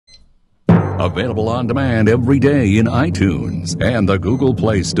Available on demand every day in iTunes and the Google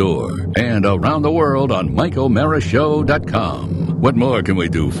Play Store. And around the world on MikeOMaraShow.com. What more can we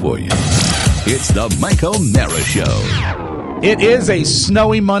do for you? It's the Mike O'Mara Show. It is a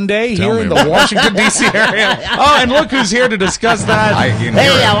snowy Monday here in the Washington, D.C. area. Oh, and look who's here to discuss that. Hey,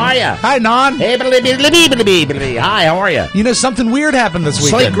 how are you? Hi, Non. Hey, hi, how are you? You know, something weird happened this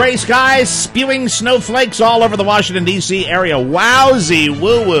weekend. Slate gray skies, spewing snowflakes all over the Washington, D.C. area. Wowzy,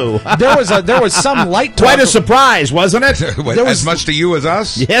 woo-woo. There was some light talk. Quite a surprise, wasn't it? As much to you as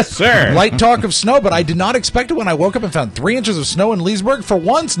us? Yes, sir. Light talk of snow, but I did not expect it when I woke up and found 3 inches of snow in Leesburg for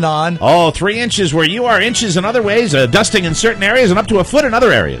once, Non. Oh, 3 inches where you are, inches in other ways, dusting in certain areas and up to a foot in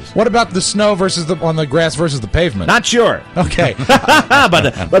other areas. What about the snow on the grass versus the pavement? Not sure. Okay.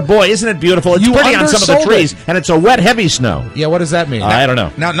 but boy, isn't it beautiful? It's pretty on some of the trees, and it's a wet, heavy snow. Yeah, what does that mean? I don't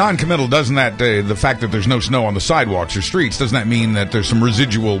know. Now, non-committal, doesn't that, the fact that there's no snow on the sidewalks or streets, doesn't that mean that there's some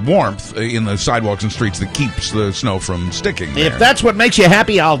residual warmth in the sidewalks and streets that keeps the snow from sticking there? If that's what makes you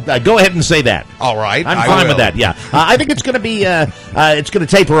happy, I'll go ahead and say that. All right. I'm fine with that, yeah. I think it's going to be, it's going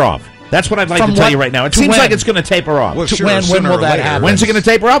to taper off. That's what I'd like to tell you right now. It seems like it's going to taper off. Well, sure, when will that happen? When's it going to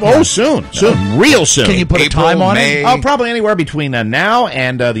taper off? Oh, soon. Real soon. Can you put April, a time on May? it? Oh, probably anywhere between now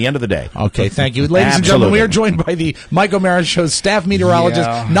and the end of the day. Okay, thank you. Ladies and gentlemen, we are joined by the Mike O'Mara Show's staff meteorologist,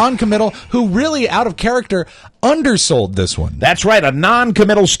 non-committal, who really, out of character, undersold this one. That's right, a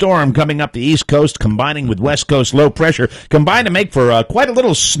non-committal storm coming up the East Coast, combining with West Coast low pressure, combined to make for quite a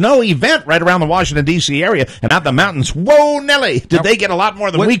little snow event right around the Washington, D.C. area, and out the mountains. Whoa, Nelly! Did they get a lot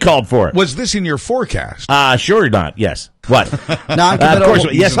more than we called for? Was this in your forecast? Sure not, yes. What? Non-committal. Of course.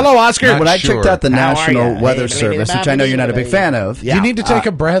 Yes, hello, Oscar. When I checked out the How are National ya? Weather Service, which I know you're not a big fan of. Yeah. You need to take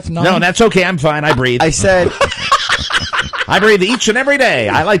a breath, No, that's okay. I'm fine. I breathe. I said... I breathe each and every day.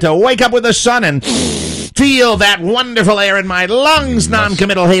 I like to wake up with the sun and feel that wonderful air in my lungs.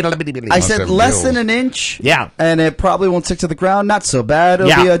 Non-committal. I said less than an inch. Yeah. And it probably won't stick to the ground. Not so bad.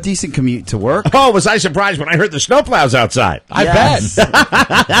 It'll be a decent commute to work. Oh, was I surprised when I heard the snowplows outside? I bet.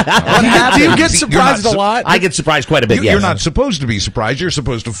 Do you get surprised a lot? I get surprised quite a bit, yes. You're not supposed to be surprised. You're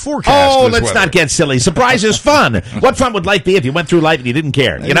supposed to forecast Oh, this let's weather. not get silly. Surprise is fun. What fun would life be if you went through life and you didn't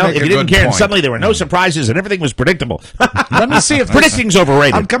care? You know, if you didn't care and suddenly there were no surprises and everything was predictable. Let me see if predicting's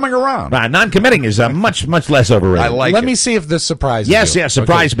overrated. I'm coming around. Non-committing is much less overrated. I like Let it. me see if this surprises Yes, you. yes,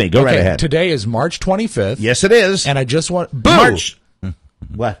 surprise me. Go right ahead. Today is March 25th. Yes, it is. And I just want... March.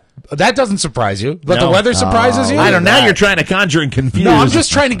 What? That doesn't surprise you, but No. the weather surprises you? I don't know. Now you're trying to conjure and confuse. No, I'm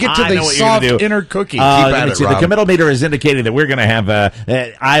just trying to get to I the know what you're soft gonna do. inner cookie. Let me see. The committal meter is indicating that we're going to have.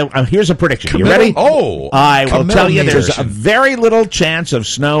 Here's a prediction. You ready? Oh, I will tell you meter. there's a very little chance of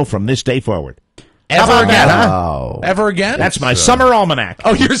snow from this day forward. Ever again, huh? Wow. Ever again? That's my summer almanac.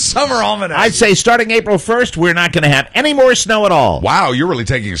 Oh, your summer almanac. I'd say starting April 1st, we're not going to have any more snow at all. Wow, you're really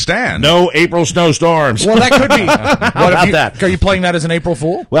taking a stand. No April snowstorms. Well, that could be. What about that? Are you playing that as an April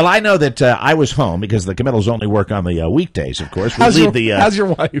Fool? Well, I know that I was home because the committals only work on the weekdays, of course. How's your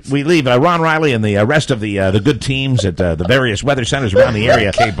wife? We leave Ron Riley and the rest of the good teams at the various weather centers around the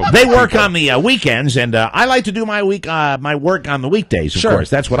area. They work on the weekends, and I like to do my work on the weekdays, of course.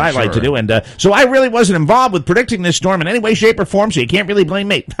 That's what I like to do. And so I really wasn't involved with predicting this storm in any way, shape, or form, so you can't really blame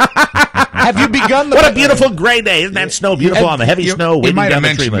me. Have you begun the... What a beautiful gray day. Isn't that snow beautiful on the heavy snow You waiting might down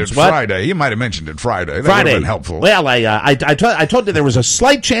have the tree mentioned limbs? it What? Friday. You might have mentioned it Friday. That would Friday. have been helpful. Well, I told you there was a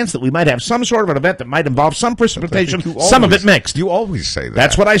slight chance that we might have some sort of an event that might involve some precipitation, some of it mixed. You always say that.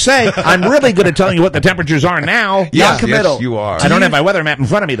 That's what I say. I'm really good at telling you what the temperatures are now. Yes, Non-committal. yes, you are. I don't have my weather map in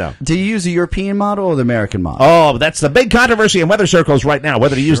front of me, though. Do you use the European model or the American model? Oh, that's the big controversy in weather circles right now,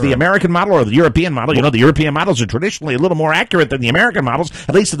 whether to use the American model or the European model. You know, the European models are traditionally a little more accurate than the American models,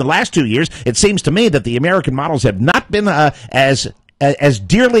 at least in the last 2 years. It seems to me that the American models have not been as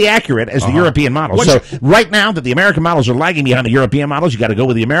dearly accurate as the European models. So right now that the American models are lagging behind the European models, you got to go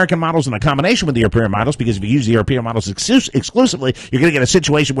with the American models in a combination with the European models, because if you use the European models exclusively, you're going to get a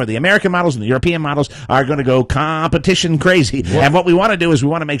situation where the American models and the European models are going to go competition crazy. And what we want to do is we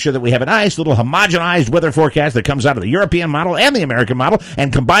want to make sure that we have a nice little homogenized weather forecast that comes out of the European model and the American model,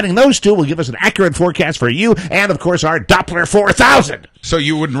 and combining those two will give us an accurate forecast for you and, of course, our Doppler 4000. So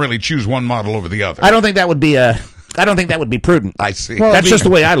you wouldn't really choose one model over the other. I don't think that would be prudent. I see. Well, That's just the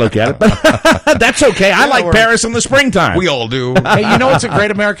way I look at it. But that's okay. I like Paris in the springtime. We all do. Hey, you know what's a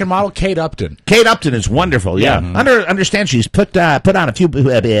great American model? Kate Upton. Kate Upton is wonderful. Yeah, understand she's put on a few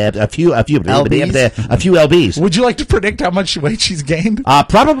lbs. Would you like to predict how much weight she's gained?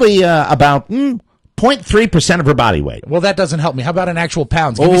 Probably about 0.3% of her body weight. Well, that doesn't help me. How about in actual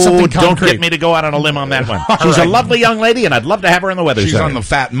pounds? Give me something concrete. Don't get me to go out on a limb on that one. She's a lovely young lady, and I'd love to have her in the weather She's center. on the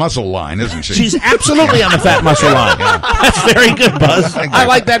fat muscle line, isn't she? She's absolutely on the fat muscle line. That's very good, Buzz. I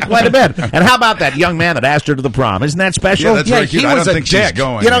like that quite a bit. And how about that young man that asked her to the prom? Isn't that special? Yeah, that's very cute. I don't think she's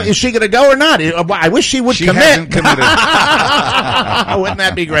going. You know, is she going to go or not? I wish she would commit. She hasn't committed. Wouldn't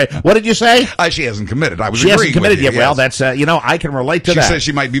that be great? What did you say? She hasn't committed. I was She hasn't agreeing committed with you, yet. Well, yes. that's, I can relate to that. She says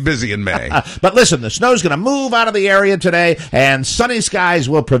she might be busy in May. But listen, the snow's going to move out of the area today, and sunny skies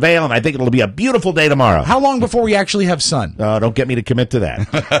will prevail, and I think it'll be a beautiful day tomorrow. How long before we actually have sun? Don't get me to commit to that.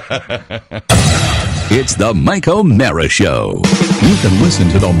 It's the Mike O'Mara Show. You can listen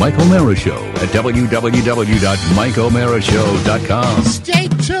to the Mike O'Mara Show at www.mikeomarashow.com. Stay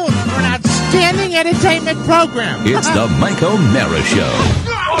tuned for an outstanding entertainment program. It's the Mike O'Mara Show.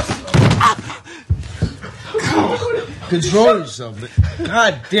 Control yourself.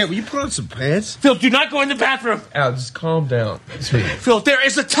 God damn, will you put on some pants? Phil, do not go in the bathroom. Al, just calm down. Phil, there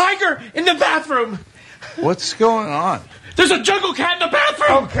is a tiger in the bathroom. What's going on? There's a jungle cat in the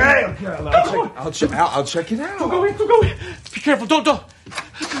bathroom. Okay. I'll check it out. Go in. Be careful. Don't.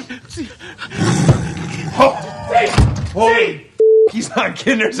 See. Holy he's not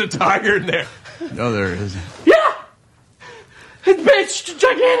kidding. There's a tiger in there. No, there isn't. Yeah. It's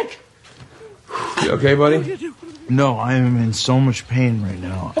gigantic. You okay, buddy? No, I am in so much pain right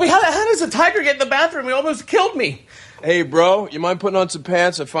now. I mean, how does a tiger get in the bathroom? He almost killed me. Hey, bro, you mind putting on some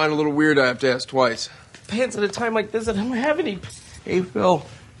pants? I find it a little weird I have to ask twice. Pants at a time like this, I don't have any. Hey, Phil,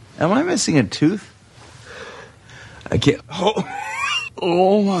 am I missing a tooth? I can't.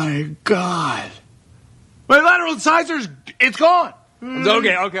 Oh my God. My lateral incisors, it's gone.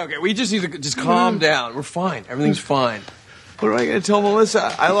 Okay. We just need to just calm down. We're fine. Everything's fine. What am I going to tell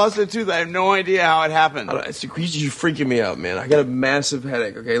Melissa? I lost a tooth. I have no idea how it happened. You're freaking me out, man. I got a massive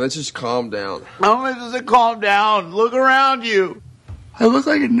headache, okay? Let's just calm down. How am I supposed to calm down? Look around you. I look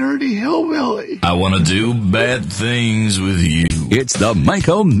like a nerdy hillbilly. I want to do bad things with you. It's the Mike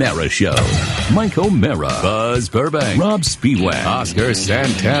O'Mara Show. Mike O'Mara, Buzz Burbank, Rob Speedway, Oscar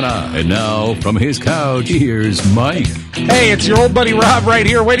Santana. And now, from his couch, here's Mike. Hey, it's your old buddy Rob right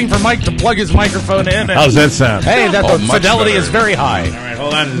here waiting for Mike to plug his microphone in. How's that sound? Hey, the fidelity better. is very high. All right,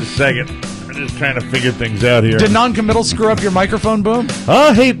 hold on just a second. I'm just trying to figure things out here. Did non-committal screw up your microphone boom?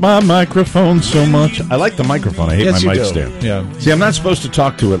 I hate my microphone so much. I like the microphone. I hate Yes, my you mic do. stand. Yeah. See, I'm not supposed to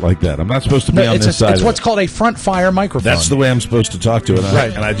talk to it like that. I'm not supposed to be on this side. It's of what's it. called a front fire microphone. That's the way I'm supposed to talk to it.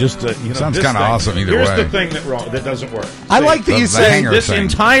 Right. And I just, Sounds this kinda thing- awesome either Here's way. the thing that doesn't work. I like that you the say hanger This thing.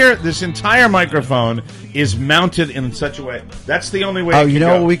 entire microphone is mounted in such a way. That's the only way. Oh, it you can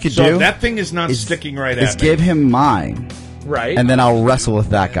know go. what we could so do? if that thing is not sticking right Is at me. give him mine, right, and then I'll wrestle with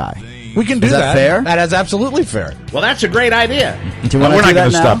that guy. we can do Is that fair? That is absolutely fair. Well, that's a great idea. Do you But wanna we're do not going that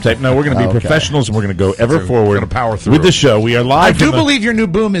to now? stop tape. No, we're going to be Okay. professionals, and we're going to go ever We're forward. gonna power through with the it. show. We are live. I do from the- believe your new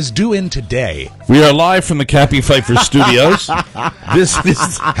boom is due in today. We are live from the Cappy Pfeiffer Studios. This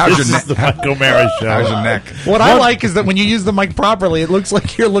is the Mike O'Mara Show. How's your neck? What I like is that when you use the mic properly, it looks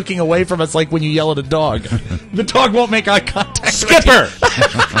like you're looking away from us, like when you yell at a dog. The dog won't make eye contact. Skipper!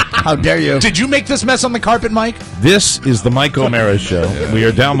 How dare you? Did you make this mess on the carpet, Mike? This is the Mike O'Mara Show. We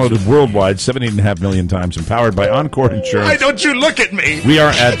are downloaded worldwide 17.5 million times and powered by Encore Insurance. Why don't you look at me? We are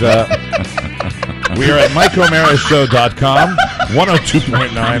at MikeO'MaraShow.com,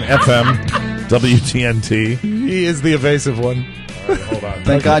 102.9 FM, WTNT. He is the evasive one. Hold on.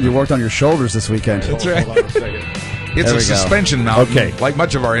 Thank God you worked on your shoulders this weekend. That's right. Hold on a second. It's There a we go. suspension mountain. Okay. Like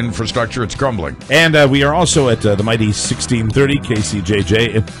much of our infrastructure, it's crumbling. And we are also at the mighty 1630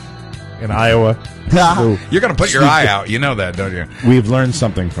 KCJJ in Iowa. So You're going to put your eye out. You know that, don't you? we've learned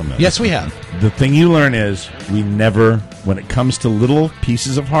something from this. Yes, we have. The thing you learn is we never, when it comes to little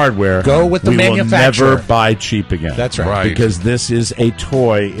pieces of hardware, Go with the we manufacturer. will never buy cheap again. That's right. Right. Because this is a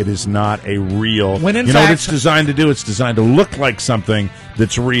toy. It is not a real. When in you know what fact- it's designed to do? It's designed to look like something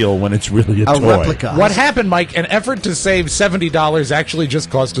that's real when it's really a A toy. replica. What happened, Mike? An effort to save $70 actually just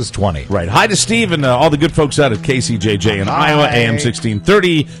cost us $20. Right. Hi to Steve and all the good folks out at KCJJ in Iowa, AM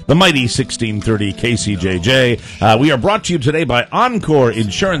 1630, the mighty 1630 KCJJ. We are brought to you today by Encore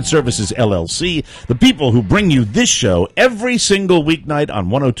Insurance Services, LLC, the people who bring you this show every single weeknight on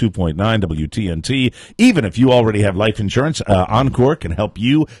 102.9 WTNT. Even if you already have life insurance, Encore can help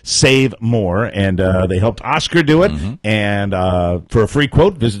you save more, and they helped Oscar do it. And for a free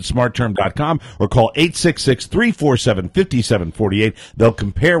quote, visit smartterm.com or call 866-347-5748. They'll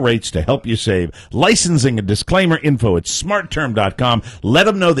compare rates to help you save. Licensing and disclaimer info at smartterm.com. Let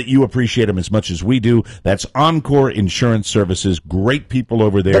them know that you appreciate appreciate them as much as we do. That's Encore Insurance Services. Great people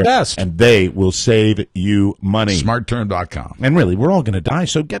over there. The best. And they will save you money. SmartTerm.com. And really, we're all going to die,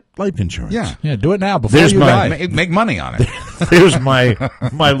 so get life insurance. Yeah, do it now before you die. Make money on it. There's my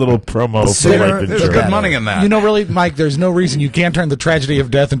little promo for life There's insurance. good money in that. You know, really, Mike, there's no reason you can't turn the tragedy of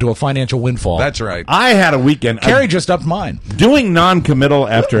death into a financial windfall. That's right. I had a weekend. Carrie just upped mine. Doing non-committal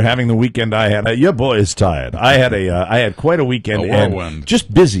after having the weekend I had. Your boy is tired. I had quite a weekend. A whirlwind. And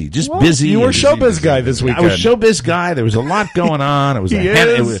just busy. You were a showbiz guy this weekend. I was showbiz guy. There was a lot going on. It was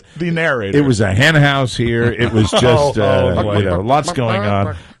the narrator. It was a hen house here. It was just lots going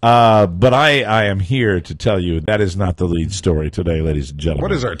on. But I am here to tell you that is not the lead story today, ladies and gentlemen.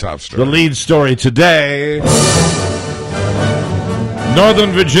 What is our top story? The lead story today: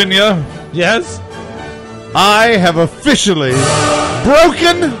 Northern Virginia. Yes. I have officially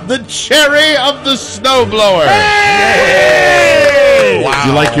broken the cherry of the snowblower. Wow. Do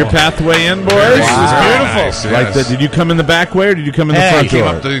you like your pathway in, boys? Wow. It was beautiful. Nice, Like yes. did you come in the back way or did you come in the front Came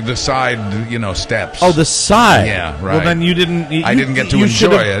door? up the side, steps. Oh, the side. Yeah, right. Well, then you didn't. I didn't get to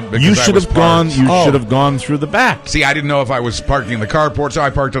enjoy it because You I should was have gone. parked. You should have gone through the back. See, I didn't know if I was parking in the carport, so I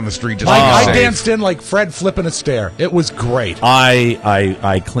parked on the street. Just Mike, to be I safe. danced in like Fred flipping a stair. It was great.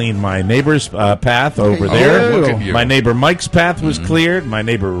 I cleaned my neighbor's path over there. look at you. My neighbor Mike's path was cleared. My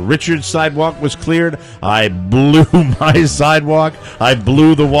neighbor Richard's sidewalk was cleared. I blew my sidewalk. I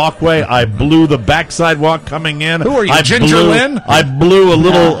blew the walkway. I blew the back sidewalk coming in. Who are you, I Ginger blew, Lynn? I blew a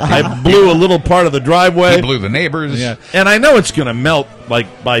little. I blew a little part of the driveway. He blew the neighbors. Yeah. And I know it's going to melt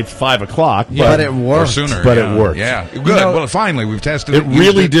like by 5 o'clock. But it Or worked. sooner. But yeah. it worked. Yeah. Good. know, well, finally, we've tested It it.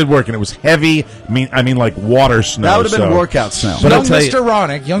 really used did work, and it was heavy. I mean, like water snow. That would have been so- workout snow. But I'll Young tell you- Mr.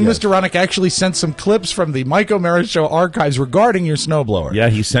 Ronick, Mr. Ronick actually sent some clips from the Mike O'Mara Show archives regarding your snowblower. Yeah,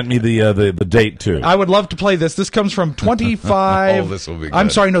 he sent me the date too. I would love to play this. This comes from 25. Oh, this will be good. I'm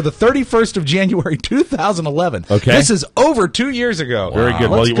sorry, no, the 31st of January 2011. Okay. This is over 2 years ago. Very good.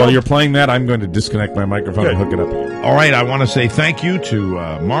 Let's While go. you're playing that, I'm going to disconnect my microphone and hook it up. All right, I want to say thank you to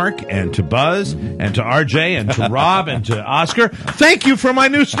Mark and to Buzz and to RJ and to Rob and to Oscar. Thank you for my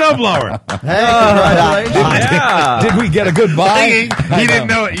new snowblower. Hey, congratulations. Did we get a good buy? He didn't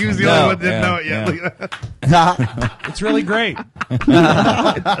know it. He was the only one that didn't know it yet. It's really great.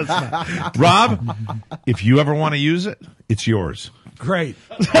 Rob, if you ever want to use it, it's yours. Great.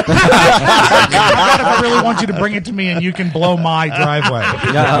 How about if I really want you to bring it to me and you can blow my driveway?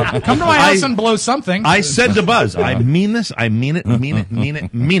 Come to my house and blow something. I said to Buzz, I mean this. I mean it. Mean it. Mean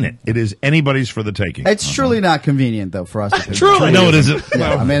it. Mean it. It is anybody's for the taking. It's truly not convenient, though, for us to do. Truly. No, it isn't.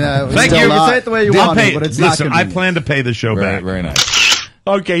 Yeah, I mean, Thank still you. Not, say it the way you want pay, to, but it's listen, not I convenient. plan to pay the show back. Very nice.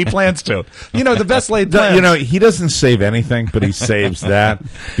 Okay, he plans to. The best laid plans. You know, he doesn't save anything, but he saves that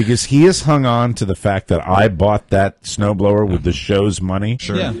because he has hung on to the fact that I bought that snowblower with the show's money.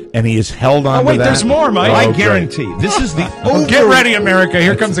 Sure. Yeah. And he has held on Oh, wait, to that. there's more, Mike. I Oh, guarantee. This is the Get ready, America.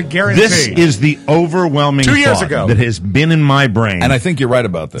 Here comes a guarantee. This is the overwhelming 2 years thought ago. that has been in my brain. And I think you're right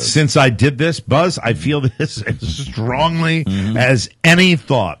about this. Since I did this, Buzz, I feel this as strongly as any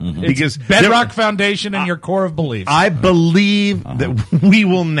thought. Because bedrock foundation in your core of belief. I believe that we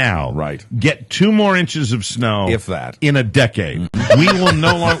will now Right. get 2 more inches of snow, If that. in a decade. We will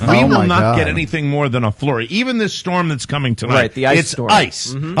no longer. We Oh, will my not God. get anything more than a flurry. Even this storm that's coming tonight, Right, the ice it's storm.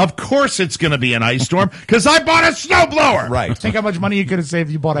 ice. Of course, it's going to be an ice storm because I bought a snowblower. Right. Think how much money you could have saved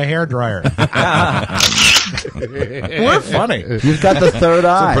if you bought a hairdryer. We're funny. You've got the third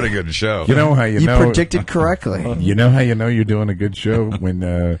eye. Pretty good show. You know how You predicted correctly. You know how you know you're doing a good show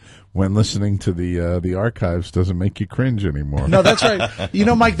when listening to the archives doesn't make you cringe anymore. No, that's right.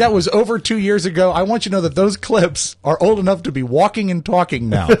 Mike, that was over 2 years ago. I want you to know that those clips are old enough to be walking and talking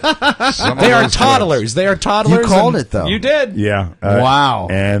now. They are toddlers. They are toddlers. You called and it, though. You did. Yeah. Wow.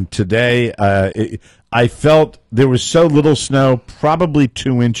 And today, I felt there was so little snow, probably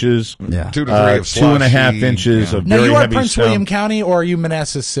 2 inches. Yeah. 2 to 3 of 2.5 inches of Now, very you are heavy Prince snow. William County or are you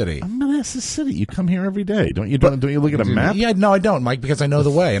Manassas City? Manassas City. You come here every day, don't you? Don't you look at a map? Yeah, no, I don't, Mike, because I know the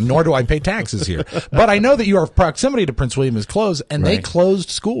way, and nor do I pay taxes here. But I know that your proximity to Prince William is close, and they closed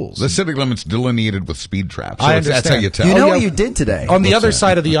schools. The city limit's delineated with speed traps. So I that's how understand. you tell. You know Oh, what yeah. you did today? On the other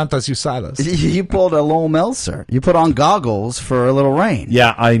side of the Yantas Usadas. You pulled a Lowell Meltzer. You put on goggles for a little rain.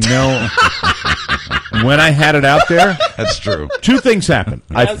 Yeah, I know. When I had it out there, That's true. 2 things happened.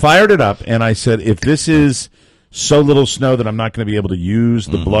 I fired it up, and I said, if this is so little snow that I'm not going to be able to use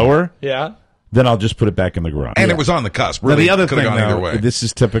the blower, Yeah. then I'll just put it back in the garage. And it was on the cusp. Now, Really, the other could thing, have gone either though, way. this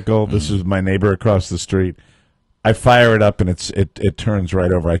is typical. This is my neighbor across the street. I fire it up, and it turns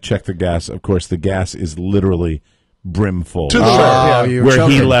right over. I check the gas. Of course, the gas is literally brimful. To the shore. Where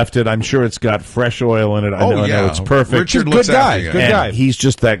he left it. I'm sure it's got fresh oil in it. I know it's perfect. Richard looks good guy. after you. Good guy. He's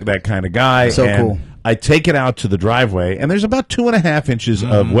just that kind of guy. So and cool. I take it out to the driveway, and there's about 2.5 inches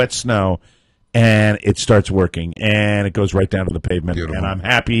of wet snow, and it starts working, and it goes right down to the pavement, and I'm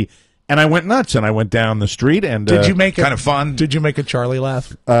happy. And I went nuts, and I went down the street, and did you make kind of fun? Did you make a Charlie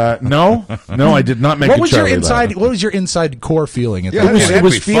laugh? No, I did not make. What was your inside? What was your inside core feeling? At It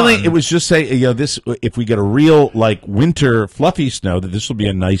was feeling. Fun. It was just say, this. If we get a real winter fluffy snow, that this will be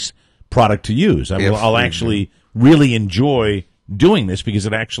a nice product to use. I'll actually really enjoy doing this because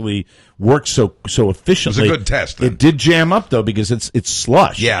it actually works so efficiently. It was a good test. Then. It did jam up though because it's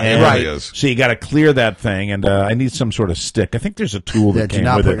slush. Yeah, it really is. So you got to clear that thing, and I need some sort of stick. I think there's a tool that came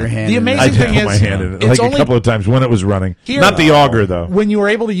with it. The amazing thing is, my hand in it, a couple of times when it was running. Not the auger though. When you were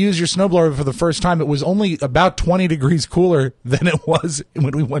able to use your snowblower for the first time, it was only about 20 degrees cooler than it was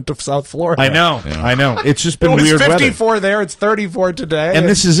when we went to South Florida. I know. It's just been weird weather. It was 54 there. It's 34 today. And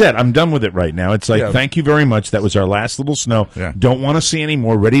this is it. I'm done with it right now. It's like, thank you very much. That was our last little snow. Yeah. Don't want to see any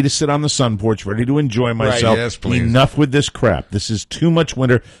more. Ready to sit on the sun porch. Ready to enjoy myself. Right. Yes, please. Enough with this crap. This is too much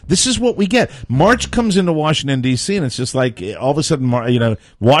winter. This is what we get. March comes into Washington, D.C., and it's just like all of a sudden,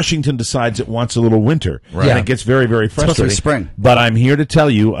 Washington decides it wants a little winter. Right. And it gets very, very frustrating. It's spring. But I'm here to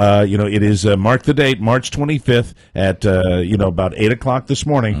tell you, it is, mark the date, March 25th at, about 8 o'clock this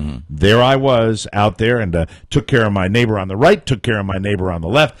morning. Mm-hmm. There I was out there and took care of my neighbor on the right, took care of my neighbor on the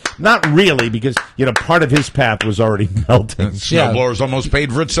left. Not really, because, part of his path was already melting. Snowblower's almost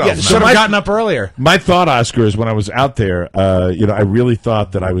paid for itself. Yeah, should have gotten up earlier. My thought, Oscar, is when I was out there, I really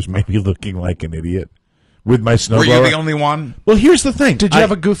thought that I was maybe looking like an idiot with my snowblower. Were you the only one? Well, here's the thing. Did you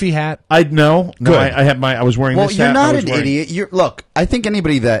have a goofy hat? No. I had I was wearing this hat. Well, you're not an idiot. Look, I think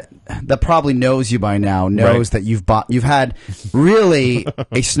anybody that probably knows you by now knows that you've had really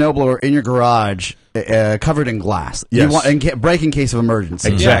a snowblower in your garage covered in glass. Yes. Break in case of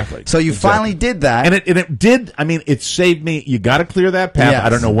emergency. Exactly. So you finally did that. And it did, it saved me. You got to clear that path. Yes. I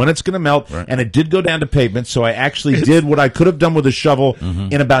don't know when it's going to melt. Right. And it did go down to pavement, so I actually did what I could have done with a shovel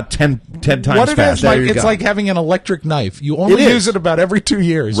in about 10 times what it faster. Is, it's like having an electric knife. You only use it about every 2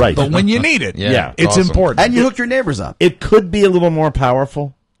 years. Right. But when you need it, it's awesome. important. And you hooked your neighbors up. It could be a little more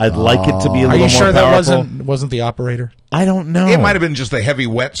powerful. I'd like it to be a little more powerful. Are you sure that wasn't the operator? I don't know. It might have been just the heavy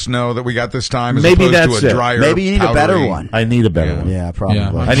wet snow that we got this time as Maybe opposed that's to a drier, Maybe you need powdery. a better one. I need a better one. Yeah, probably.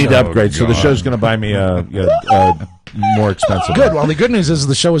 Yeah, I need to upgrade. So the show's going to buy me a more expensive. Good. Well, the good news is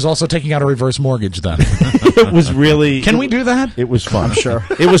the show is also taking out a reverse mortgage then. It was really... Can we do that? It was fun. I'm sure.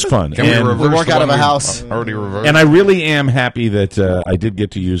 It was fun. Can we reverse walk out of a house? Already reversed. And I really am happy that I did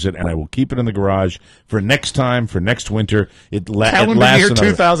get to use it, and I will keep it in the garage for next time, for next winter. It lasts year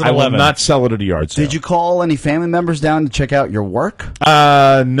 2011. I will not sell it at a yard sale. Did you call any family members down to check out your work?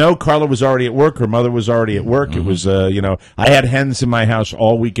 No, Carla was already at work. Her mother was already at work. It was, I had hens in my house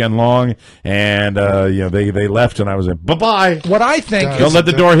all weekend long, and, they left, and I was like, bye-bye. What I think Don't let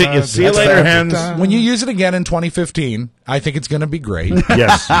the door hit you. See you later, hens. When you use it again in 2015, I think it's going to be great.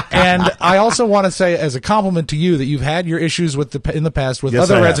 Yes. And I also want to say, as a compliment to you, that you've had your issues in the past with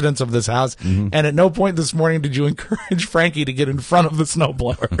other residents of this house, and at no point this morning did you encourage Frankie to get in front of the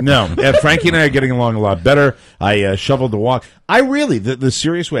snowblower. No. Frankie and I are getting along a lot better. I shoveled the walk. I really, the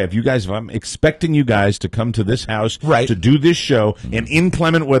serious way, if I'm expecting you guys to come to this house to do this show in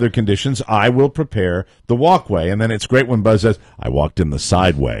inclement weather conditions, I will prepare the walkway. And then it's great when Buzz says, I walked in the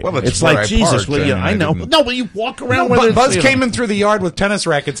sideway. Well, it's like, Jesus, I know. No, but you walk around with Buzz came in through the yard with tennis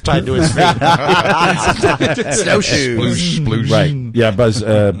rackets tied to his feet. Snowshoes. Sploosh. Right. Yeah,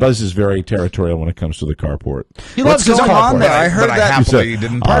 Buzz is very territorial when it comes to the carport. He loves his carport. There? I heard but that. I happily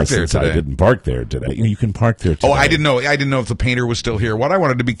didn't park there today. I didn't park there today. You can park there today. Oh, I didn't know if the painter was still here. What I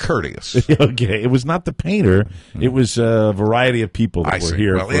wanted to be courteous. Okay, it was not the painter. It was a variety of people that were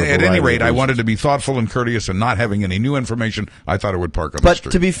here. Well, at any rate, I wanted to be thoughtful and courteous and not having any new information. I thought I would park on the street.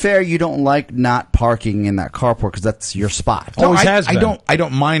 But to be fair, you don't like not parking in that carport because that's your spot. No, I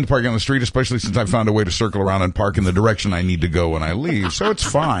don't mind parking on the street, especially since I found a way to circle around and park in the direction I need to go when I leave. So it's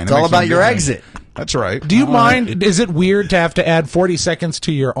fine. It's all about your exit. That's right. Do you mind? Is it weird to have to add 40 seconds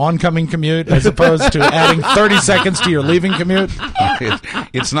to your oncoming commute as opposed to adding 30 seconds to your leaving commute?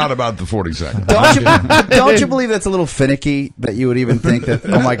 It's not about the 40 seconds. Don't you believe that's a little finicky that you would even think that,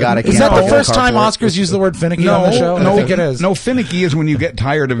 oh my God, I can't. Is that the first time Oscar's used the word finicky on the show? No, I think it is. No, finicky is when you get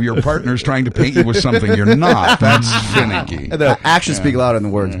tired of your partners trying to paint you with something you're not. That's finicky. Actions speak louder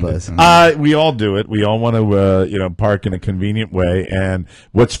than words, Buzz. We all do it. We all want to, park in a convenient way. And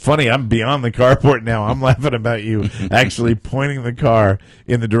what's funny, I'm beyond the carport. carport now. I'm laughing about you actually pointing the car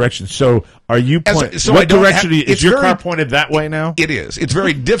in the direction. So are you pointing? So what direction is your car pointed that way now? It is. It's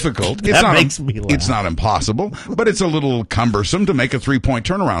very difficult. That makes me laugh. It's not impossible, but it's a little cumbersome to make a 3-point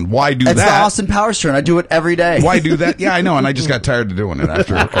turnaround. Why do that? It's the Austin Powers turn. I do it every day. Why do that? Yeah, I know, and I just got tired of doing it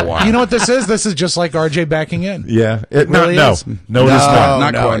after a while. You know what this is? This is just like RJ backing in. Yeah. It really is. No, it is not.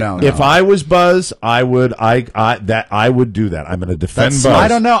 Not quite. No. If I was Buzz, I would do that. I'm going to defend Buzz. I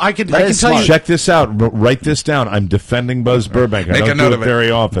don't know. I can tell you. Check this out. Write this down. I'm defending Buzz Burbank. I Make a don't note do of it it.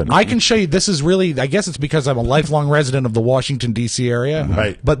 very often. I can show you. This is really. I guess it's because I'm a lifelong resident of the Washington D.C. area.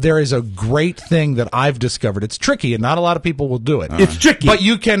 Right. But there is a great thing that I've discovered. It's tricky, and not a lot of people will do it. It's tricky, but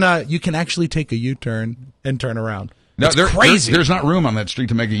you can actually take a U-turn and turn around. No, It's crazy. There's not room on that street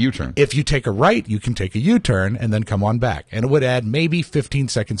to make a U-turn. If you take a right, you can take a U-turn and then come on back, and it would add maybe 15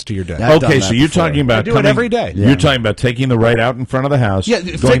 seconds to your day. I've done Okay, that so you're before. talking about I do it every day. You're talking about taking the right out in front of the house, Yeah,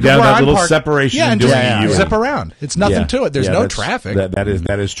 going down that little separation, yeah, and and doing just a U-turn. zip around. It's nothing to it. There's no traffic.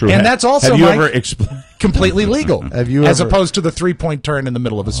 That is true. And that's also, have you Mike, ever explained? completely legal. Have you as ever- opposed to the 3-point turn in the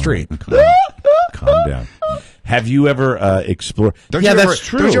middle of a street. Calm down. Have you ever explored? Don't yeah, you that's ever,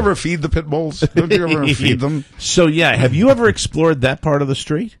 true. Don't you ever feed the pit bulls? Don't you ever feed them? So yeah, have you ever explored that part of the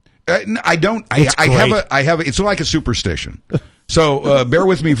street? I don't. I have. It's like a superstition. So bear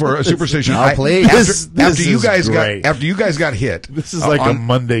with me for a superstition. Oh, please. After you is guys great. got hit, This is like a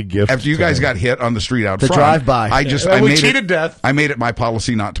Monday gift. After you guys got hit on the street out The front, drive-by. I We made cheated it, death. I made it my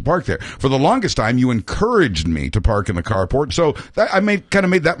policy not to park there. For the longest time, you encouraged me to park in the carport, so I made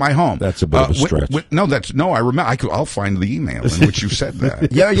that my home. That's a bit of a stretch. I remember. I'll find the email in which you said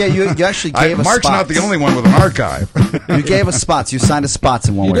that. Yeah. You actually gave us Mark's spots. not the only one with an archive. You gave us spots. You signed us spots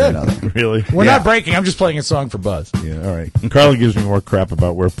in one way or another. Really? We're not breaking. I'm just playing a song for Buzz. Yeah, all right. Carly gives me more crap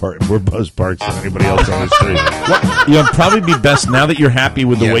about where Buzz parks than anybody else on the street. It'd probably be best now that you're happy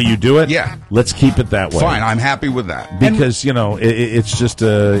with the way you do it. Yeah. Let's keep it that way. Fine, I'm happy with that. Because it's just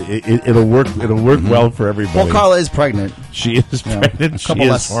it'll work well for everybody. Well, Carla is pregnant. She is pregnant. She Couple is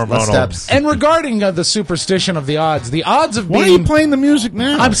less hormonal. steps. And regarding the superstition of the odds of Why are you being. playing the music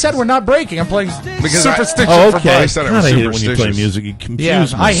now? I've said we're not breaking. I'm playing Because superstition Oh, for okay. I said it God, was I hate it when you play superstitious. music. You confuse Yeah,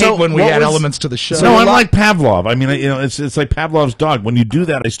 me. I hate when we what add was- elements to the show. No, I'm like Pavlov. I mean, it's like Pavlov's dog. When you do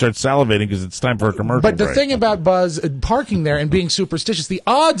that, I start salivating because it's time for a commercial But the break. thing about Buzz parking there and being superstitious, the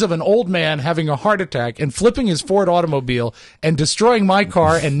odds of an old man having a heart attack and flipping his Ford automobile and destroying my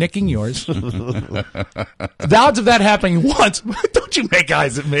car and nicking yours, the odds of that happening once, don't you make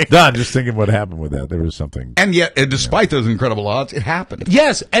eyes at me. Don, just thinking what happened with that. There was something. And yet, despite those incredible odds, it happened.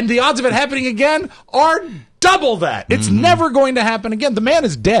 Yes, and the odds of it happening again are double that. It's never going to happen again. The man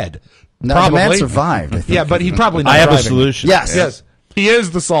is dead. No, probably. the man survived. I think. Yeah, but he probably not I have a driving. solution. Yes. Yes. He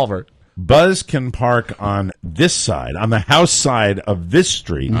is the solver. Buzz can park on this side, on the house side of this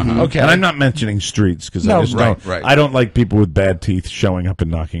street. Okay. And I'm not mentioning streets because No, I just right, don't. right. I don't like people with bad teeth showing up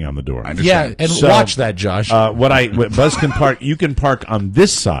and knocking on the door. I understand. Yeah, and So, watch that, Josh. What Buzz can park, you can park on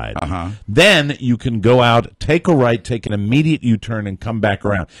this side. Then you can go out, take a right, take an immediate U-turn, and come back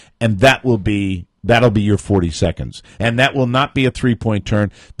around, and that'll be your 40 seconds, and that will not be a 3-point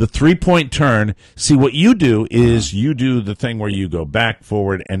turn. The 3-point turn. See, what you do is you do the thing where you go back,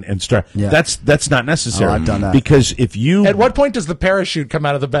 forward, and start. Yeah. That's not necessary. Oh, I've done that. Because if you At what point does the parachute come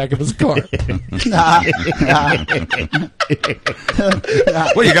out of the back of his car?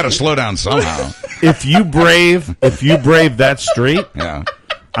 Well, you got to slow down somehow. if you brave that street. Yeah.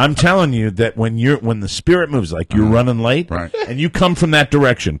 I'm telling you that when the spirit moves, like you're running late, Right. and you come from that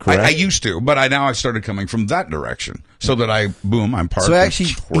direction, correct? I used to, but now I started coming from that direction, so that I'm parked. So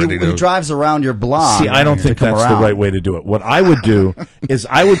actually, ready he drives around your block. See, I don't think to come that's around. the right way to do it. What I would do is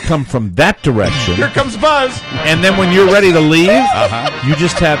I would come from that direction, Here comes Buzz. and then when you're ready to leave,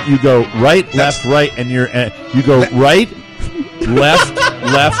 you go right, left, right, and you go right, left,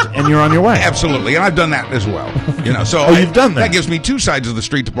 and you're on your way. Absolutely, and I've done that as well. So you've done that. That gives me two sides of the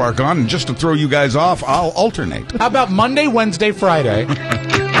street to park on, and just to throw you guys off, I'll alternate. How about Monday, Wednesday, Friday?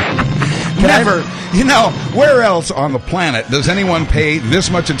 Never. Where else on the planet does anyone pay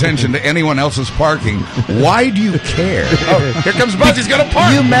this much attention to anyone else's parking? Why do you care? Oh, here comes Buzz. He's going to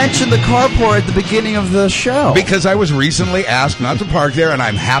park. You mentioned the carport at the beginning of the show. Because I was recently asked not to park there, and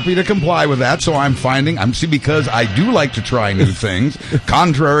I'm happy to comply with that. So because I do like to try new things,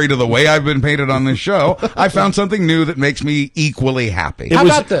 contrary to the way I've been painted on this show, I found something new that makes me equally happy. How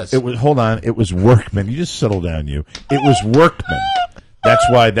about this? Hold on. It was Workman. You just settle down, you. It was Workman.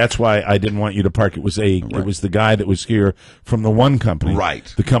 That's why I didn't want you to park. It was the guy that was here from the one company, Right?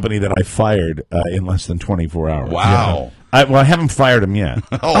 The company that I fired in less than 24 hours. Wow. Yeah. I haven't fired him yet.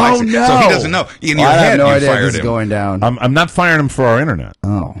 I see. no! So he doesn't know. In your I head, have no you idea fired this is him. going down. I'm not firing him for our internet.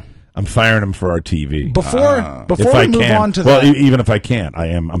 Oh. I'm firing him for our TV. Before If we I move can. on to well, that, even if I can't,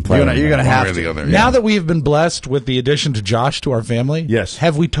 I'm firing him. You're gonna have One way to. or the other, now yeah. that we have been blessed with the addition to Josh to our family, Yes.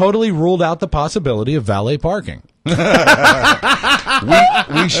 have we totally ruled out the possibility of valet parking? we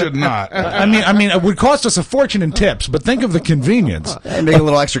should not. I mean, it would cost us a fortune in tips, but think of the convenience. Hey, make a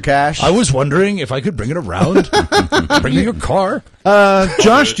little extra cash. I was wondering if I could bring it around. Bring me your car.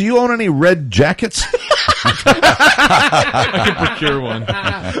 Josh, do you own any red jackets? I can procure one.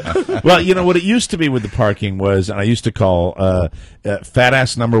 Well, you know what it used to be with the parking was, and I used to call fat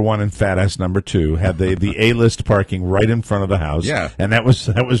ass number 1 and fat ass number 2 had the A-list parking right in front of the house. Yeah. And that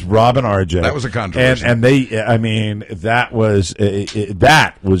was Rob and RJ. That was a controversy. And they, I mean, that was you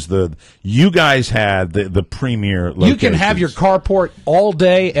guys had the premier locations. You can have your carport all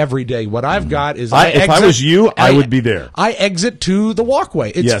day, every day. What I've got is if I was you, I would be there. I exit to the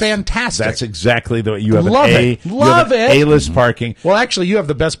walkway. It's Yes, fantastic. That's exactly the way you have Love an it. Love it. A-list parking. Well, actually, you have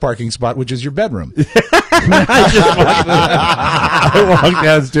the best parking spot, which is your bedroom. I walked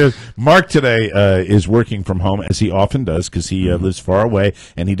downstairs. Mark today is working from home, as he often does, because he lives far away,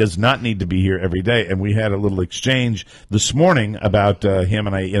 and he does not need to be here every day. And we had a little exchange this morning about him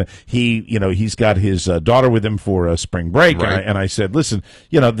and I. He's got his daughter with him for spring break, Right. and I said, listen,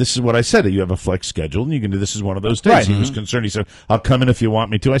 this is what I said. You have a flex schedule, and you can do this is one of those days. Right. He was concerned. He said, I'll come in if you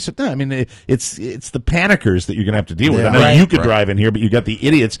want me to. I said, no, I mean, it's the panickers that you're going to have to deal with. Yeah. I know Right. you could drive in here, but you got the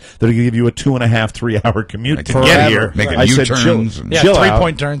idiots that are going to give you a 2.5, 3 hour commute to get here. Making I said, U-turns chill, and- Yeah, chill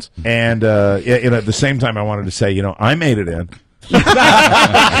 3-point out. turns. And at the same time, I wanted to say, I made it in.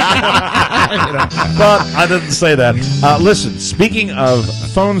 But I didn't say that. Listen, speaking of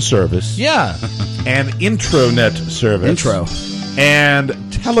phone service Yeah. and intranet service, Intro. and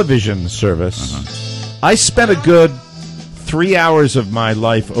television service, I spent a good 3 hours of my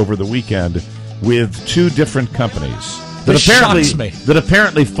life over the weekend with 2 different companies that This shocks me.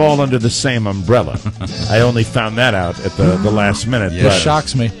 apparently fall under the same umbrella. I only found that out at the last minute. Yeah. but This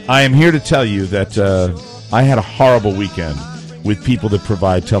shocks me. I am here to tell you that I had a horrible weekend with people that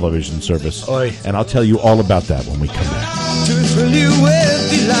provide television service. Oy. And I'll tell you all about that when we come back. To fill you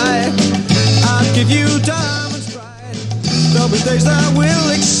with delight, I'll give you diamonds bright. There'll be days that will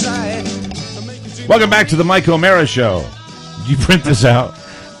excite. Welcome back to the Mike O'Mara Show. Did you print this out?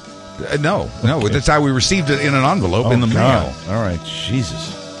 No, that's how we received it in an envelope in the God. mail. All right,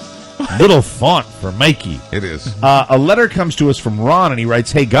 Jesus. Little font for Mikey. It is. A letter comes to us from Ron, and he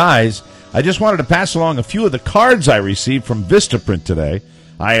writes, "Hey, guys, I just wanted to pass along a few of the cards I received from Vistaprint today.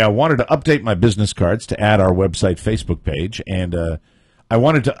 I wanted to update my business cards to add our website Facebook page, and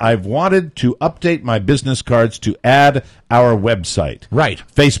I've wanted to update my business cards to add our website, Right.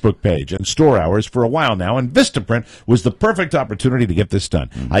 Facebook page, and store hours for a while now, and Vistaprint was the perfect opportunity to get this done.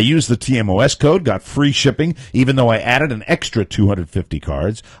 I used the TMOS code, got free shipping, even though I added an extra 250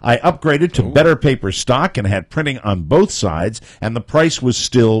 cards. I upgraded to better paper stock and had printing on both sides, and the price was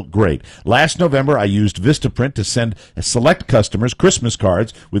still great. Last November, I used Vistaprint to send select customers Christmas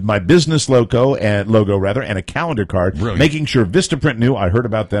cards with my business logo and a calendar card, Brilliant. making sure Vistaprint knew I heard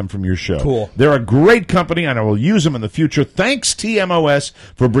about them from your show. Cool. They're a great company, and I will use them in the future. Thanks, TMOS,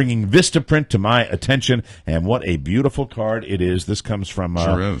 for bringing Vistaprint to my attention. And what a beautiful card it is. This comes from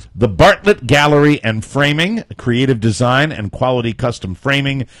Sure is. the Bartlett Gallery and Framing, creative design and quality custom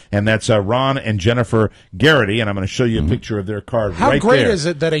framing. And that's Ron and Jennifer Garrity. And I'm going to show you a picture of their card How right great there. is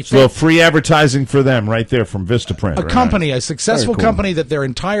it that a So free advertising for them right there from Vistaprint. a company, a successful Very cool. company that their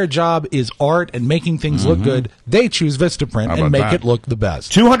entire job is art and making things look good, they choose Vistaprint How and about make that? it look the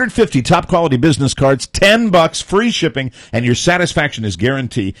best. 250 top quality business cards, $10, free shipping, and your satisfaction is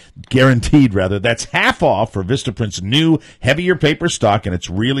guaranteed. That's half off for Vistaprint's new heavier paper stock, and it's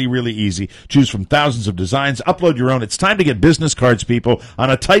really, really easy. Choose from thousands of designs, upload your own. It's time to get business cards, people, on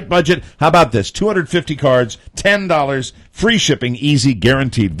a tight budget. How about this? 250 cards, $10, free shipping, easy,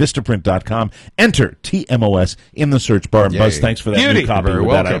 guaranteed. Vistaprint.com. Enter TMOS in the search bar. And Buzz, Yay. thanks for that Beauty. new copy. You're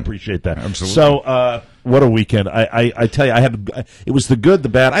With very that, I welcome. appreciate that. Absolutely. So, what a weekend. I tell you, it was the good, the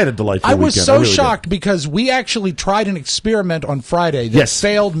bad. I had a delightful I was weekend. so really did. shocked because we actually tried an experiment on Friday that Yes.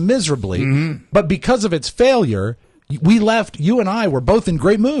 failed miserably. But because of its failure, we left, you and I were both in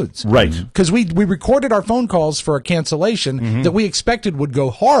great moods. Right. Because we recorded our phone calls for a cancellation that we expected would go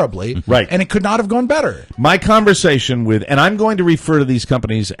horribly. Right. And it could not have gone better. My conversation with, and I'm going to refer to these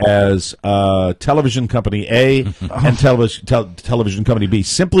companies as Television Company A and Television Company B,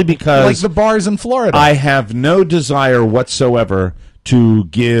 simply Like because the bars in Florida. I have no desire whatsoever to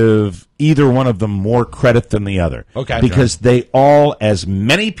give either one of them more credit than the other. Okay. Because they all, as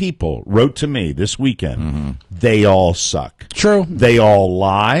many people wrote to me this weekend, they all suck. True. They all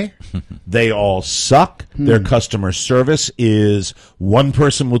lie. They all suck. Their customer service is one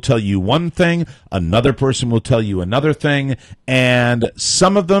person will tell you one thing, another person will tell you another thing, and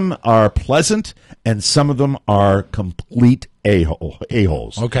some of them are pleasant and some of them are complete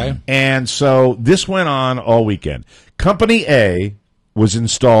a-holes. Okay. And so this went on all weekend. Company A was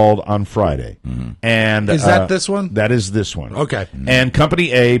installed on Friday. And Is that this one? That is this one. Okay. And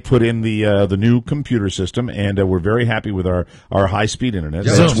Company A put in the new computer system, and we're very happy with our high-speed internet.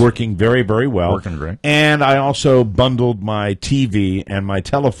 Yes. It's working very, very well. Working great. And I also bundled my TV and my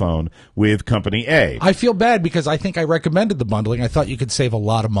telephone with Company A. I feel bad because I think I recommended the bundling. I thought you could save a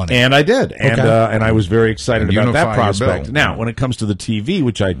lot of money. And I did, and Okay. and I was very excited And about that unify your prospect. bill. Now, when it comes to the TV,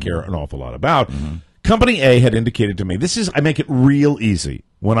 which I care an awful lot about, Company A had indicated to me I make it real easy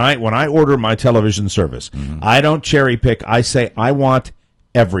when I order my television service. I don't cherry pick. I say I want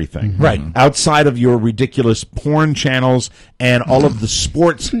everything. Right. Outside of your ridiculous porn channels and all of the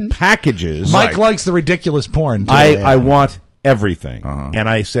sports packages. Mike likes the ridiculous porn. Too. I want everything. And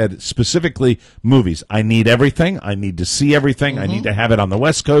I said specifically movies. I need everything. I need to see everything. I need to have it on the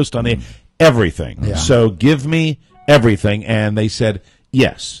West Coast, on the everything. So give me everything. And they said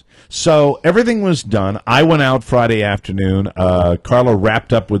yes. So everything was done. I went out Friday afternoon. Carla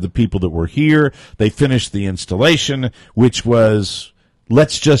wrapped up with the people that were here. They finished the installation, which was,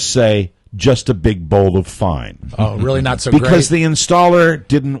 let's just say, just a big bowl of fine. Oh, really not so Because great? the installer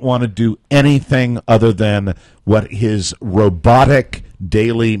didn't want to do anything other than what his robotic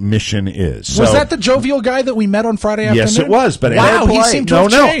daily mission is. Was So- that the jovial guy that we met on Friday afternoon? Yes, it was. But wow, he seemed to have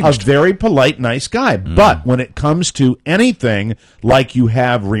changed. a very polite, nice guy. But when it comes to anything like you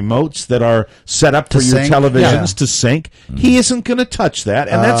have remotes that are set up for your sync? televisions Yeah. to sync, he isn't going to touch that,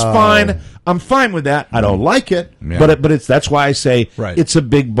 and that's fine. I'm fine with that. I don't like it, but it's that's why I say Right. it's a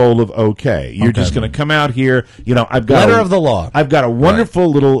big bowl of okay. You're just going to come out here. I've got Letter of the law. I've got a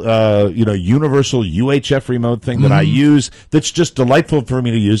wonderful little universal UHF remote thing that I use that's just delightful for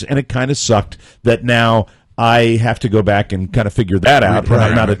me to use, and it kind of sucked that now I have to go back and kind of figure that out. And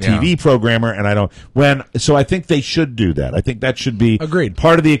I'm not a TV programmer, and I don't. So I think they should do that. I think that should be Agreed.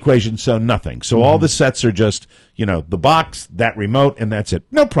 part of the equation. So nothing. So all the sets are just the box, that remote, and that's it.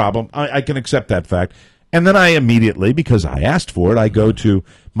 No problem. I can accept that fact. And then I immediately, because I asked for it, I go to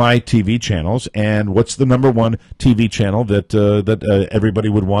my TV channels, and what's the number one TV channel that everybody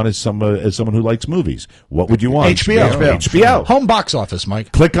would want as someone who likes movies? What would you want? HBO. Home box office,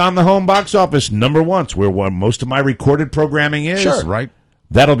 Mike. Click on the home box office, number one. It's where most of my recorded programming is. Sure. Right.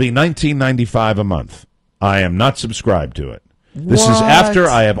 That'll be $19.95 a month. I am not subscribed to it. This is What? after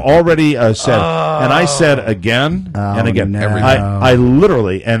I have already said, and I said again and again. no. I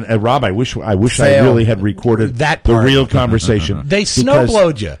literally, and Rob, I wish I Fail. really had recorded That the part. real conversation. They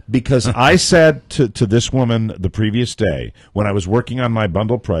snowblowed you. Because I said to this woman the previous day when I was working on my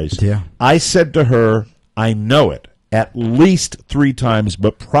bundle price, Yeah. I said to her, I know it at least 3 times,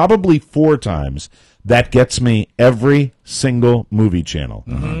 but probably 4 times. That gets me every single movie channel.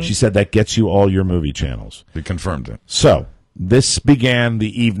 She said that gets you all your movie channels. We confirmed it. So this began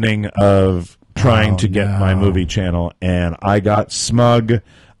the evening of trying to get my movie channel, and I got smug.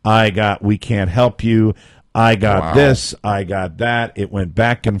 I got We Can't Help You. I got this. I got that. It went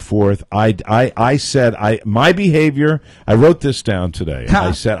back and forth. I said my behavior. I wrote this down today.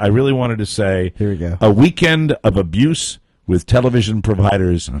 I said I really wanted to say Here we go. a weekend of abuse with television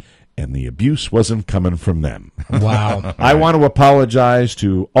providers. And the abuse wasn't coming from them. Wow. I want to apologize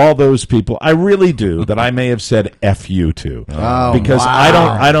to all those people. I really do that I may have said F you to. Because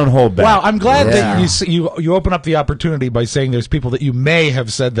I don't hold back. Wow, I'm glad that you open up the opportunity by saying there's people that you may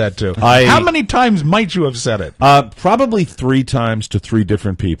have said that to. How many times might you have said it? Probably 3 times to 3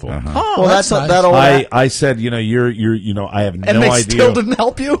 different people. Oh, Well, that's nice. that'll. I said, you're I have no and they idea. still didn't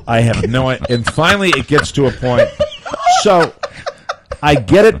help you? I have no idea. And finally it gets to a point. So I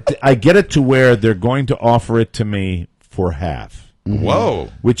get it to where they're going to offer it to me for half. Whoa.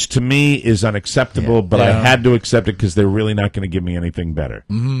 Which to me is unacceptable, but I had to accept it because they're really not going to give me anything better.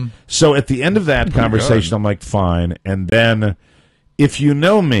 So at the end of that conversation, I'm like, fine. And then if you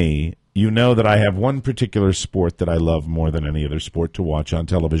know me, you know that I have one particular sport that I love more than any other sport to watch on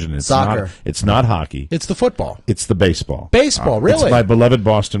television. It's Soccer. It's not hockey. It's the football. It's the baseball. Baseball, really? It's my beloved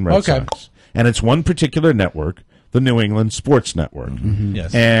Boston Red Okay. Sox. And it's one particular network, the New England Sports Network.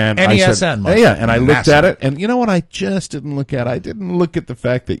 Yes. And I NESN, said, Mike. yeah, and I looked Massive. at it, and you know what I just didn't look at? I didn't look at the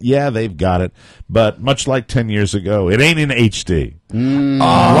fact that, they've got it, but much like 10 years ago, it ain't in HD.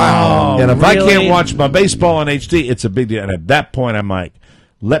 Wow. And if I really? can't watch my baseball in HD, it's a big deal. And at that point, I'm like,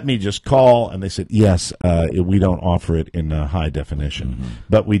 let me just call. And they said, yes, we don't offer it in high definition,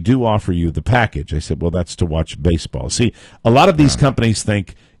 but we do offer you the package. I said, well, that's to watch baseball. See, a lot of these companies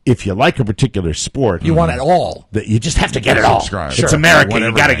think if you like a particular sport, You want it all. that you just have to get it all. Subscribe. It's Sure. America.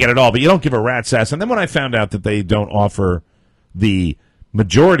 Whatever You got to name. get it all, but you don't give a rat's ass. And then when I found out that they don't offer the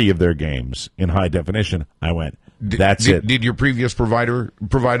majority of their games in high definition, I went, that's it. Did your previous provider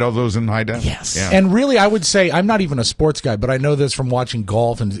provide all those in high def? Yes. Yeah. And really, I would say, I'm not even a sports guy, but I know this from watching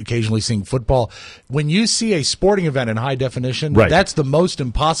golf and occasionally seeing football. When you see a sporting event in high definition, Right. that's the most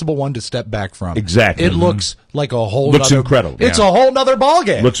impossible one to step back from. Exactly. It looks like a whole Looks nother, incredible. It's Yeah. a whole nother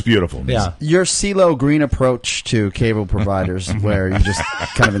ballgame. Looks beautiful. Yeah. Your CeeLo Green approach to cable providers, where you just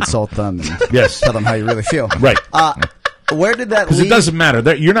kind of insult them and Yes. tell them how you really feel. Right. Where did that Because leave? it doesn't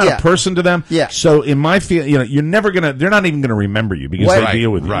matter. You're not Yeah. a person to them. Yeah. So in my feel, you're never gonna. They're not even gonna remember you because Where- they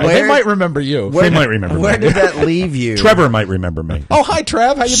deal with you. right. They Where- might remember you. They might remember Where me. did that leave you? Trevor might remember me. Oh, hi,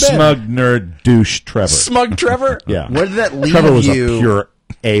 Trev. How you been? Smug nerd douche Trevor. Smug Trevor? Yeah. Where did that leave Trevor was you? a pure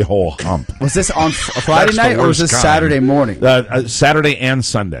a-hole hump. Was this on Friday That's the night or was worst this kind. Saturday morning? Saturday and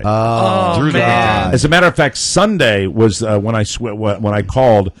Sunday. Oh, Through the man. As a matter of fact, Sunday was when I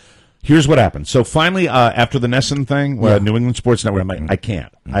called. Here's what happened. So finally, after the Nesson thing, New England Sports Network, I'm like, I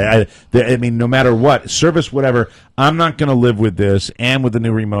can't. I mean, no matter what, service, whatever, I'm not going to live with this and with the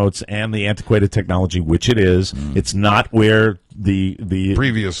new remotes and the antiquated technology, which it is. It's not where the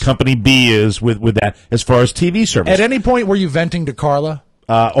Previous. company B is with that as far as TV service. At any point, were you venting to Carla?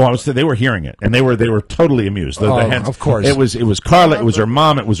 They were hearing it, and they were totally amused. Of course. It was Carla, it was her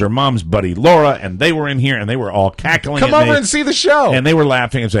mom, it was her mom's buddy Laura, and they were in here, and they were all cackling. Come at over me, and see the show. and they were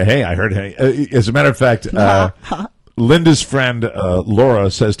laughing and say, "Hey, I heard." Hey. As a matter of fact, Linda's friend Laura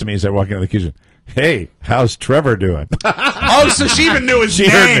says to me as I walk into the kitchen, "Hey, how's Trevor doing?" Oh, so she even knew his She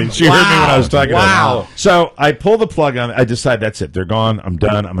name. heard me. She heard me when I was talking Wow. about it. So I pull the plug on. I decide that's it. They're gone. I'm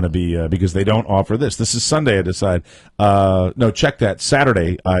done. I'm going to be because they don't offer this. This is Sunday. I decide. No, check that.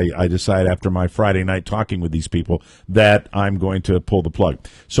 Saturday. I decide after my Friday night talking with these people that I'm going to pull the plug.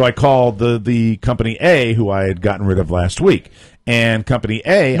 So I call the company A, who I had gotten rid of last week. And Company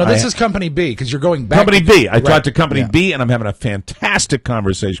A. No, this is Company B because you're going back. Company B. I Right. talked to Company B, and I'm having a fantastic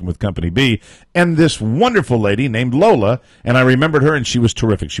conversation with Company B and this wonderful lady named Lola. And I remembered her, and she was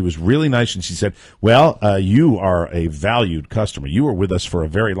terrific. She was really nice, and she said, "Well, you are a valued customer. You were with us for a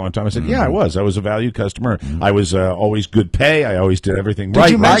very long time." I said, "Yeah, I was. I was a valued customer. I was always good pay. I always did everything right."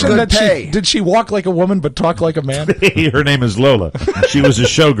 Did you mention good that pay. did she walk like a woman but talk like a man? Her name is Lola. She was a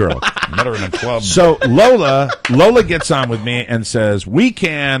showgirl. Met her in a club. So Lola gets on with me and says, "We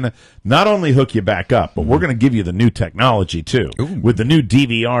can not only hook you back up, but we're going to give you the new technology too, with the new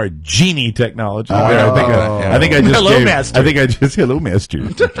DVR Genie technology." I think I just Hello, gave- Master. I think I just hello, Master.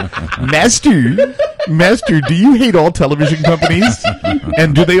 Master. Do you hate all television companies?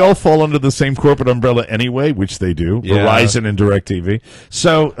 And do they all fall under the same corporate umbrella anyway? Which they do. Yeah. Verizon and DirecTV.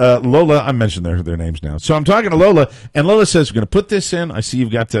 So Lola, I mentioned their names now. So I'm talking to Lola, and Lola says, "We're going to put this in. I see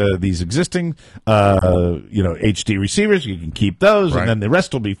you've got these existing, HD receivers. You can keep those, Right. and then the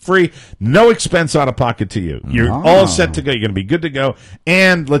rest will be free. No expense out of pocket to you. You're all set to go. You're going to be good to go.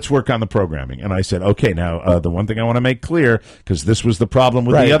 And let's work on the programming." And I said, "Okay, now the one thing I want to make clear, because this was the problem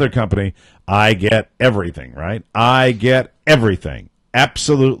with Right. the other company, I get everything, right? I get everything."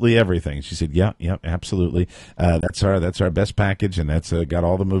 Absolutely everything. She said, "Yeah, absolutely. That's our best package, and that's got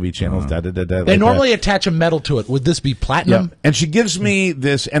all the movie channels." Da da da da. They like normally that. attach a medal to it. Would this be platinum? And she gives me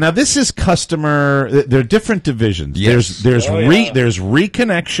this, and now this is customer. There are different divisions. Yes. There's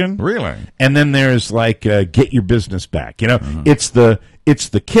reconnection, Really? and then there's like get your business back. It's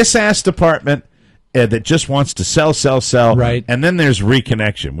the kiss ass department. That just wants to sell. Right. And then there's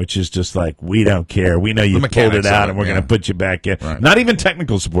reconnection, which is just like, we don't care. We know you pulled mechanics it out, of it, and we're yeah. going to put you back in. Right. Not even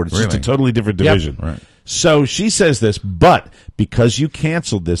technical support. It's just a Really? totally different division. Right. So she says this, but because you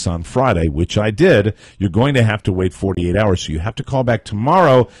canceled this on Friday, which I did, you're going to have to wait 48 hours. So you have to call back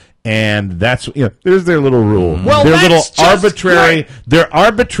tomorrow. And that's, there's their little rule. Well, their that's little just arbitrary, their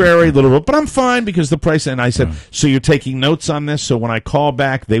arbitrary little rule. But I'm fine because the price. And I said, "So you're taking notes on this? So when I call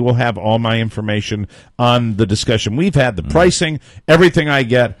back, they will have all my information on the discussion we've had, the pricing, everything I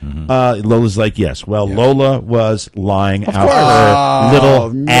get." Lola's like, "Yes." Well, Lola was lying out her little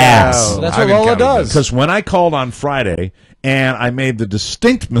no. ass. That's I've what Lola encountered does. this. Because when I called on Friday, and I made the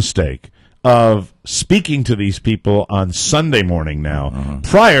distinct mistake of speaking to these people on Sunday morning now,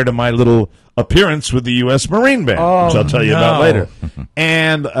 prior to my little appearance with the U.S. Marine Band, which I'll tell you about no. later.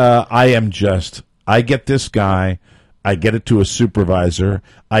 And I get this guy, I get it to a supervisor,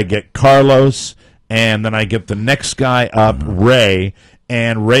 I get Carlos, and then I get the next guy up, Ray,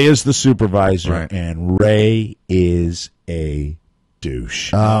 and Ray is the supervisor, Right. and Ray is a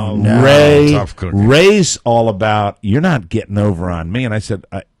douche. Oh, no. Tough cookie. Ray's all about, you're not getting over on me. And I said,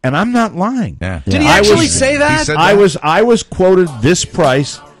 and I'm not lying. Yeah. Did he I actually was- say that? He said I that? was quoted this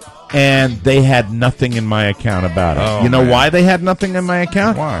price, and they had nothing in my account about it. Oh, you know man. why they had nothing in my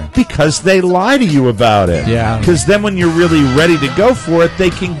account? Why? Because they lie to you about it. Yeah. Because then when you're really ready to go for it, they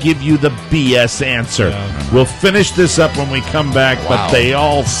can give you the BS answer. We'll finish this up when we come back, Wow. but they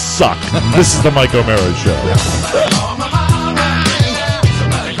all suck. This is the Mike O'Mara Show.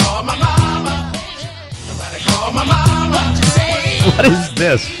 What is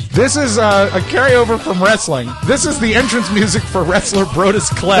this? This is a carryover from wrestling. This is the entrance music for wrestler Brodus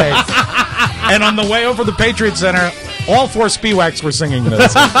Clay. And on the way over the Patriot Center, all four Spiewaks were singing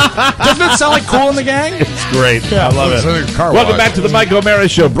this. Doesn't it sound like Cool in the Gang? It's great. I love It's it. a car Welcome wash. back to the Mike O'Mara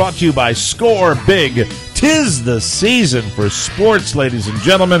Show, brought to you by Score Big. 'Tis the season for sports, ladies and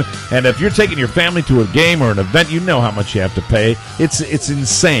gentlemen. And if you're taking your family to a game or an event, you know how much you have to pay. It's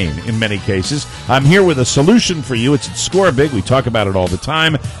insane in many cases. I'm here with a solution for you. It's at Score Big. We talk about it all the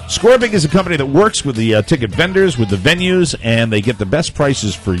time. Score Big is a company that works with the ticket vendors, with the venues, and they get the best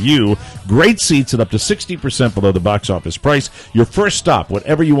prices for you. Great seats at up to 60% below the box office price. Your first stop,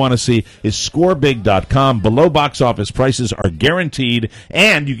 whatever you want to see, is scorebig.com. Below box office prices are guaranteed,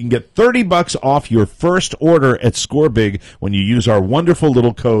 and you can get $30 off your first order at Score Big when you use our wonderful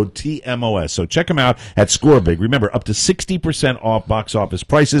little code TMOS. So check them out at Score Big. Remember, up to 60% off box office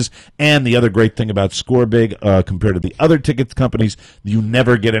prices. And the other great thing about Score Big, compared to the other ticket companies, you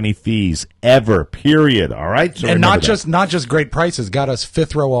never get any fees ever. Period. All right. So And remember not just great prices, got us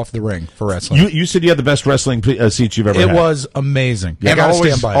fifth row off the ring for wrestling. You said you had the best wrestling seats you've ever It had. was amazing. You And got to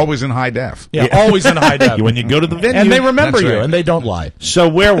always, stand by it. always in high def. Yeah, always in high def. When you go to the venue, And they remember That's you, right. and they don't lie. So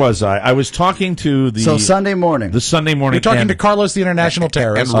where was I? I was talking to the So Sunday morning. the Sunday morning. You're talking and, to Carlos, the international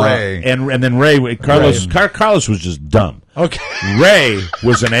terrorist. and Ray. and then Ray. Carlos was just dumb. Okay. Ray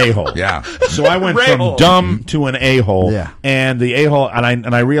was an a-hole. Yeah. So I went Ray-hole. from dumb to an a-hole. Yeah. And the a-hole,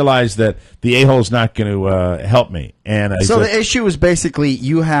 and I realized that the a-hole's not going to help me. And I So said, the issue was basically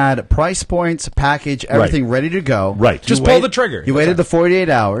you had price points, package, everything ready to go. right. Just You pull wait- the trigger. You waited the 48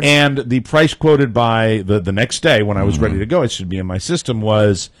 hours. And the price quoted by the next day when I was ready to go, it should be in my system,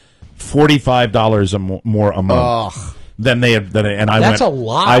 was $45 more a month. Ugh. Than they had, and I That's went, a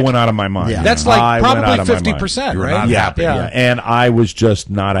lot. I went out of my mind. Yeah. That's I like went out probably of my mind. 50%, You were right? not happy. Yeah. And I was just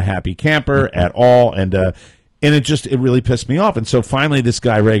not a happy camper at all, and it really pissed me off. And so finally, this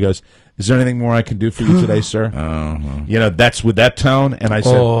guy Ray goes, "Is there anything more I can do for you today, sir?" You know, that's with that tone. And I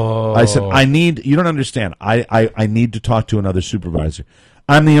said, I need. You don't understand. I need to talk to another supervisor.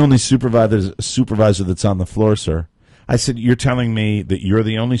 I'm the only supervisor that's on the floor, sir. I said, "You're telling me that you're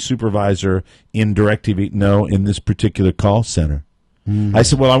the only supervisor in DirecTV?" "No, in this particular call center." I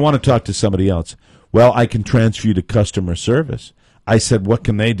said, "Well, I want to talk to somebody else." "Well, I can transfer you to customer service." I said, "What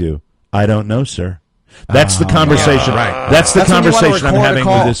can they do?" "I don't know, sir." That's the conversation. right. That's the That's when you wanna conversation I'm record a having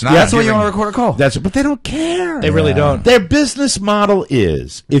call. with this. Not That's when you giving- want to record a call. But they don't care. They really don't. Their business model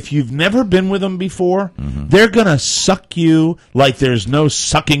is, if you've never been with them before, they're going to suck you like there's no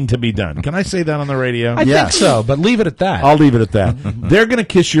sucking to be done. Can I say that on the radio? I Yes. think so, but leave it at that. I'll leave it at that. They're going to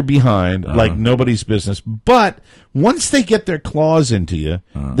kiss your behind like nobody's business. But once they get their claws into you,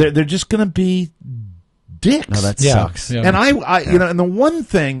 they're just going to be dicks. No, that Yeah. sucks. Yeah. And you know, and the one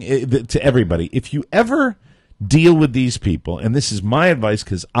thing to everybody, if you ever deal with these people, and this is my advice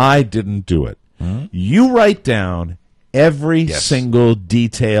because I didn't do it, you write down every single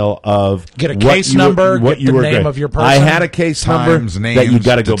detail of Get a what case you were- number, what get you the were name doing. of your person. I had a case Times, number that you names,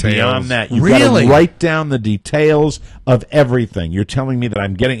 got to go details. beyond that. You got Really? to write down the details of everything. You're telling me that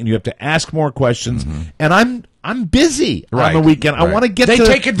I'm getting, and you have to ask more questions. And I'm busy on Right. the weekend. I Right. want to get They to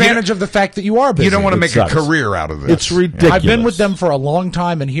take advantage of the fact that you are busy. You don't want to It make sucks. a career out of this. It's ridiculous. I've been with them for a long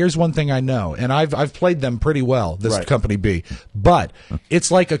time, and here's one thing I know, and I've played them pretty well, this Right. company B. But it's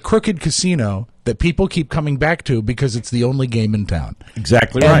like a crooked casino that people keep coming back to because it's the only game in town.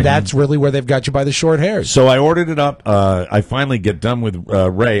 Exactly And right. that's really where they've got you by the short hairs. So I ordered it up. I finally get done with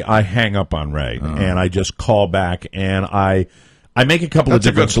Ray. I hang up on Ray, and I just call back, and I make a couple That's a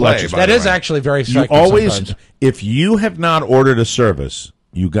of different good play, selections. by That the is way. actually very You striking always, sometimes. if you have not ordered a service,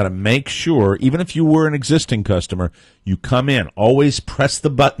 you got to make sure, even if you were an existing customer, you come in. Always press the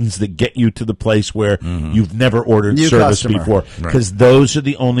buttons that get you to the place where you've never ordered New service customer. before, because those are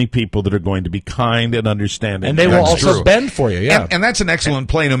the only people that are going to be kind and understanding. And they will That's also true. bend for you, yeah. And that's an excellent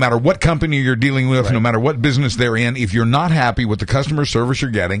play no matter what company you're dealing with, no matter what business they're in. If you're not happy with the customer service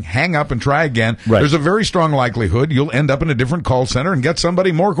you're getting, hang up and try again. Right. There's a very strong likelihood you'll end up in a different call center and get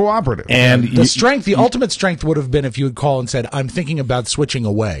somebody more cooperative. and The ultimate strength would have been if you had called and said, "I'm thinking about switching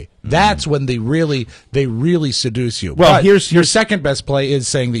away." That's when they really seduce you. you. Well, But here's your second best play is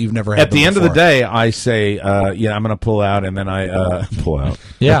saying that you've never had at the them end of the before. day, I say, yeah, I'm going to pull out, and then I pull out.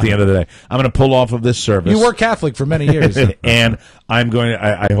 Yeah. At the end of the day, I'm going to pull off of this service. You were Catholic for many years. And I'm going to,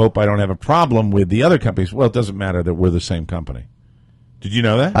 I hope I don't have a problem with the other companies. Well, it doesn't matter that we're the same company. Did you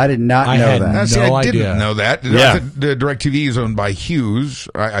know that? I did not I know had that. no See, I idea. didn't know that. Yeah. The DirecTV is owned by Hughes,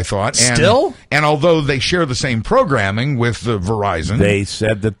 I thought. And, Still? And although they share the same programming with Verizon. They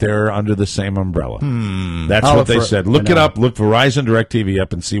said that they're under the same umbrella. That's I'll what they look for said. it. Look I it know. up. Look Verizon DirecTV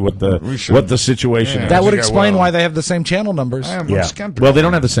up and see what should. the situation Yeah. is. That would think I explain will. why they have the same channel numbers. I am Yeah. skeptical. Well, they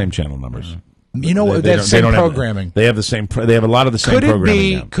don't have the same channel numbers. You know, They that same don't have- programming. they have the same. They have a lot of the same Could it programming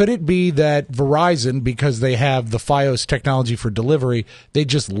be? now. Could it be that Verizon, because they have the FiOS technology for delivery, they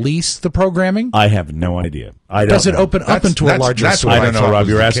just lease the programming? I have no idea. I don't Does it know. open up That's- into a that's- larger that's store? what I don't know, thought Rob. was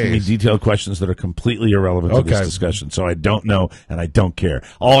You're the asking me case. detailed questions that are completely irrelevant to this Okay. discussion. So I don't know, and I don't care.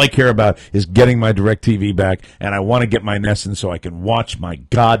 All I care about is getting my DirecTV back, and I want to get my Nesson so I can watch my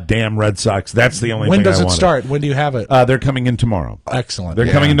goddamn Red Sox. That's the only When thing does I it wanted. start? When do you have it? They're coming in tomorrow. Excellent. They're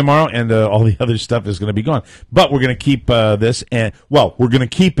coming in tomorrow, and all the other stuff is going to be gone. But we're going to keep this, and we're going to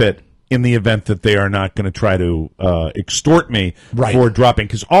keep it in the event that they are not going to try to extort me Right. for dropping.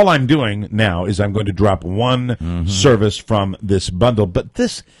 Because all I'm doing now is I'm going to drop one service from this bundle. But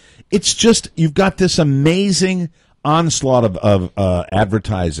it's just you've got this amazing onslaught of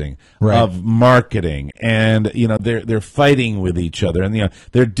advertising, Right. of marketing, and they're fighting with each other, and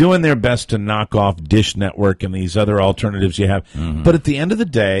they're doing their best to knock off Dish Network and these other alternatives you have. But at the end of the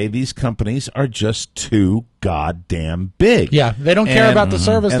day, these companies are just too goddamn big. Yeah, they don't care about the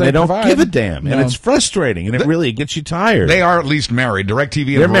service and they don't provide. give a damn, and No. it's frustrating, and it really gets you tired. They are at least married.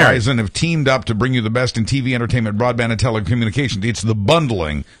 DirecTV They're and married. Verizon have teamed up to bring you the best in TV, entertainment, broadband, and telecommunications. It's the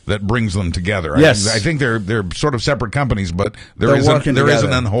bundling that brings them together. Yes. I think they're sort of separate companies, but there They're is working an together.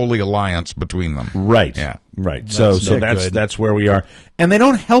 unholy alliance between them. Right. Yeah. Right. So That's good. that's where we are. And they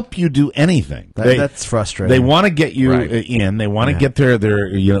don't help you do anything. That's frustrating. They want to get you Right. in. They want to get their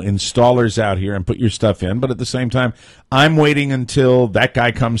installers out here and put your stuff in. But at the same time, I'm waiting until that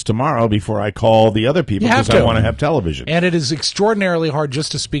guy comes tomorrow before I call the other people You have because I to. want to have television. And it is extraordinarily hard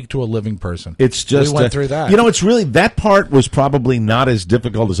just to speak to a living person. It's just we went through that. It's really that part was probably not as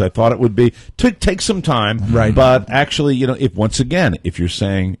difficult as I thought it would be. Take some time, Right. But actually, if you're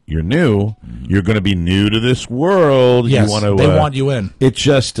saying you're new, you're going to be new to this world. Yes, you want to, they want you in. It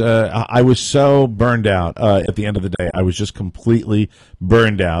just, I was so burned out at the end of the day. I was just completely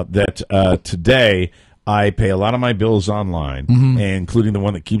burned out that today. I pay a lot of my bills online, including the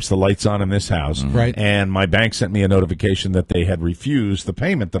one that keeps the lights on in this house. Right. And my bank sent me a notification that they had refused the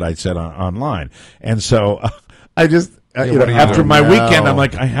payment that I'd set online. And so I just, after my weekend, I'm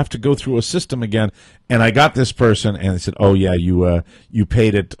like, I have to go through a system again. And I got this person, and they said, "Oh yeah, you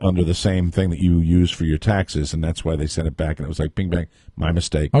paid it under the same thing that you use for your taxes, and that's why they sent it back." And it was like, "Bing bang, my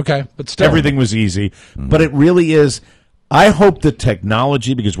mistake." Okay, but still. Everything was easy, but it really is. I hope that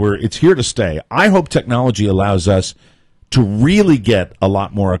technology, because it's here to stay. I hope technology allows us to really get a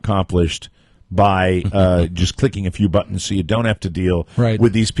lot more accomplished by just clicking a few buttons, so you don't have to deal Right.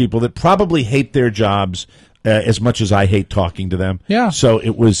 with these people that probably hate their jobs as much as I hate talking to them. Yeah. So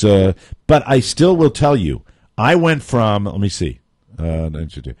it was, but I still will tell you, I went from, let me see,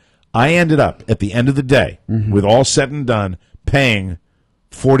 I ended up at the end of the day, with all said and done, paying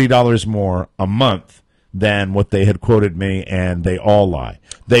 $40 more a month than what they had quoted me, and they all lie.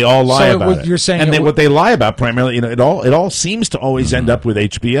 They all lie So about it. you're saying and it what they lie about primarily, it all seems to always end up with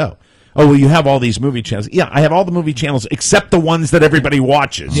HBO. Oh, well, you have all these movie channels. Yeah, I have all the movie channels except the ones that everybody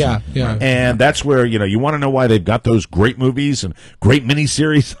watches. Yeah. And that's where, you want to know why they've got those great movies and great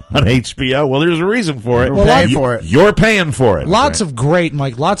miniseries on HBO? Well, there's a reason for it. We're paying for it. You're paying for it. Lots of great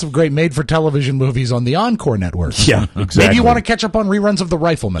made-for-television movies on the Encore network. Yeah, exactly. Maybe you want to catch up on reruns of The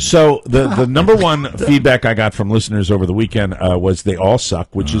Rifleman. So the number one feedback I got from listeners over the weekend was they all suck,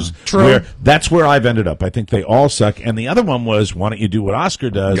 which is True. that's where I've ended up. I think they all suck. And the other one was, why don't you do what Oscar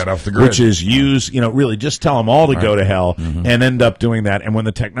does, Get off the grid. which is use, really just tell them all to go to hell and end up doing that. And when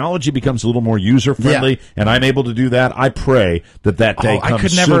the technology becomes a little more user friendly and I'm able to do that, I pray that day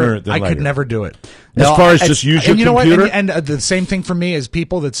comes sooner than I later. could never do it. As far as just use your and you know computer? what? And the same thing for me is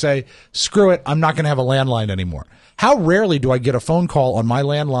people that say, "Screw it, I'm not going to have a landline anymore." How rarely do I get a phone call on my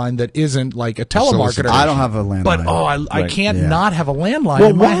landline that isn't like a telemarketer? I don't have a landline. But I can't Yeah. not have a landline Well,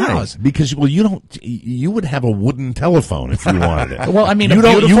 in my why? house. Because you would have a wooden telephone if you wanted it. Well, I mean, you a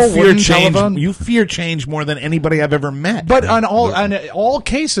don't. beautiful You fear wooden change. telephone. You fear change more than anybody I've ever met. But on all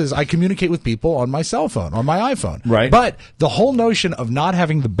cases, I communicate with people on my cell phone or my iPhone. Right. But the whole notion of not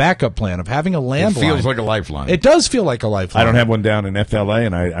having the backup plan of having a landline feels like a lifeline. It does feel like a lifeline. I don't have one down in FLA,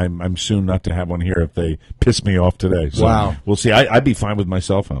 and I'm soon not to have one here if they piss me off today. So Wow. we'll see. I'd be fine with my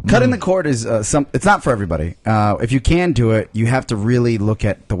cell phone. Cutting the cord is it's not for everybody. If you can do it, you have to really look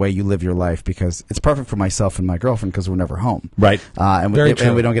at the way you live your life, because it's perfect for myself and my girlfriend because we're never home. Right. And Very and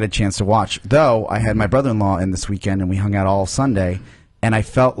true. we don't get a chance to watch. Though I had my brother-in-law in this weekend, and we hung out all Sunday, and I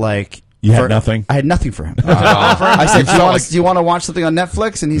felt like You had nothing? I had nothing for him. I said, do you want to watch something on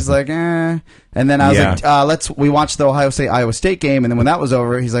Netflix? And he's like, eh. And then I was like, we watched the Iowa State game. And then when that was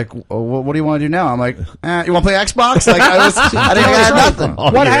over, he's like, what do you want to do now? I'm like, you want to play Xbox? Like, I had nothing.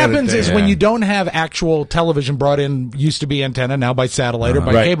 What happens is when you don't have actual television brought in, used to be antenna, now by satellite or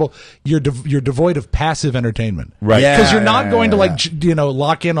by Right. cable, you're devoid of passive entertainment. Right. Yeah. Because you're not going to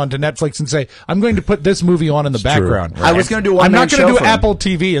lock in onto Netflix and say, I'm going to put this movie on in the background. I was going to do one I'm not going to do Apple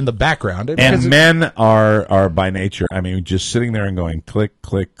TV in the background. And men are by nature, I mean, just sitting there and going click,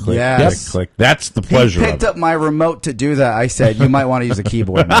 click, click, Yes. click, click. That's the He pleasure of picked it. up my remote to do that. I said, you might want to use a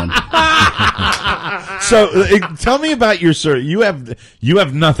keyboard, man. So tell me about your sir. You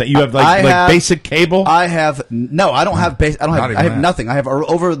have nothing. You have like basic cable. I have no. I don't have base. I don't have. I have nothing. I have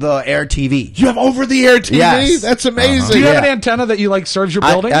over the air TV. You have over the air TV. Yes. That's amazing. Do you have an antenna that you like serves your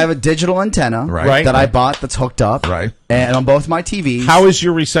building? I have a digital antenna Right. that I bought that's hooked up. Right. And on both my TVs. How is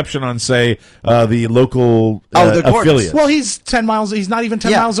your reception on, say, the local they're gorgeous. affiliates? Well, he's 10 miles. He's not even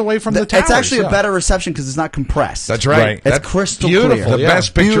 10 miles away from the towers. It's actually a better reception because it's not compressed. That's right. It's That's crystal beautiful. clear. The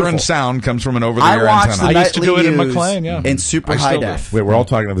best picture Beautiful. and sound comes from an I over-the-air watched antenna. the I used to nightly do it in news McLean, yeah. in super I high still do. def. Wait, we're all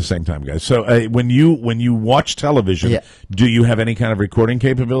talking at the same time, guys. So when you watch television, Yeah. do you have any kind of recording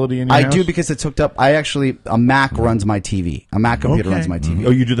capability in your I house? do because it's hooked up. A Mac runs my TV. A Mac computer runs my TV.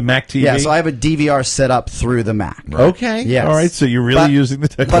 Oh, you do the Mac TV? Yeah, so I have a DVR set up through the Mac. Okay. Yes. All right. So you're really But- using the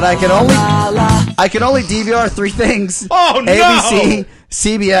technology. But I can only DVR 3 things. Oh, no! ABC,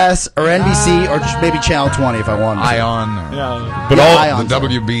 CBS, or NBC, or just maybe Channel 20 if I wanted to. Ion. But Yeah, all Ion. The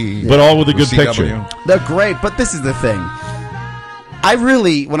WB. but all with a good CW. picture. They're great, but this is the thing. I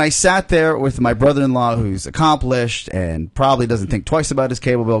really, when I sat there with my brother-in-law, who's accomplished and probably doesn't think twice about his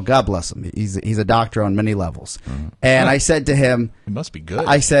cable bill, God bless him. He's a doctor on many levels. And I said to him, It must be good.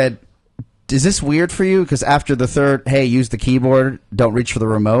 I said, is this weird for you? Because after the third, hey, use the keyboard, don't reach for the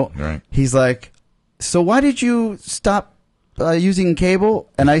remote. Right. He's like, so why did you stop using cable?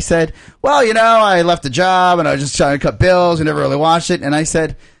 And I said, well, I left the job and I was just trying to cut bills and never really watched it. And I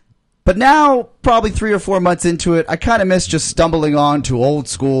said, but now, probably 3 or 4 months into it, I kind of miss just stumbling on to old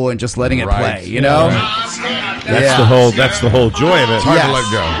school and just letting it Right. play, know? That's the whole joy of it. It's hard to Yes.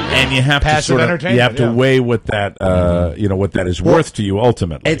 let go. And you have Passive to entertainment, you have to yeah. weigh what that what that is worth to you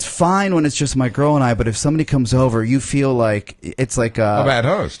ultimately. It's fine when it's just my girl and I, but if somebody comes over, you feel like it's like A bad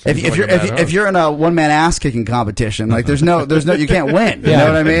host. If It's like you're a bad if host. you're in a one man ass kicking competition, like there's no you can't win. You know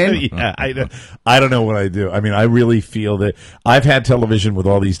what I mean? Yeah, I don't know what I do. I mean, I really feel that I've had television with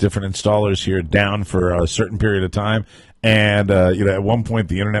all these different installers here down for a certain period of time. And, at one point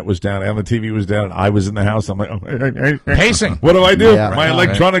the internet was down and the TV was down and I was in the house. I'm like, Pacing. what do I do? Yeah. My Right.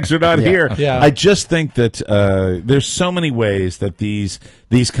 electronics are not here. Yeah. I just think that, there's so many ways that these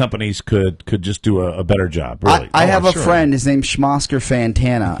companies could just do a better job. Really. I have a sure. friend. His name's Schmosker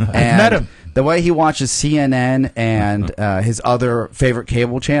Fantana. And met him. The way he watches CNN and his other favorite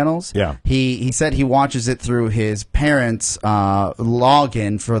cable channels, Yeah. he said he watches it through his parents'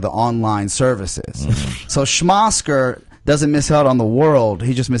 login for the online services. So Schmosker doesn't miss out on the world.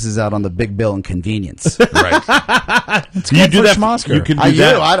 He just misses out on the big bill and convenience. Right. you do for that. Schmosker. You can do I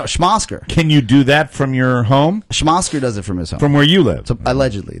that. do. I don't. Schmosker. Can you do that from your home, Schmosker does it from his home. from where you live? So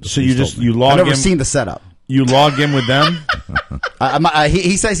allegedly. So he's you just told me. you log I've never in. seen the setup. You log in with them.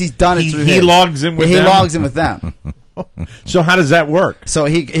 He says he's done it through He his. logs in with he them? logs in with them. So how does that work? So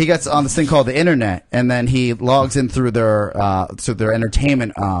he gets on this thing called the internet, and then he logs in through their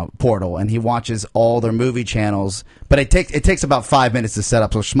entertainment portal, and he watches all their movie channels. But it takes about 5 minutes to set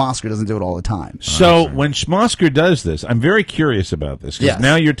up. So Schmosker doesn't do it all the time. So when Schmosker does this, I'm very curious about this because Yes.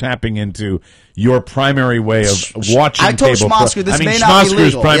 now you're tapping into your primary way of watching I told cable. Schmosker this I mean, may not be Schmosker's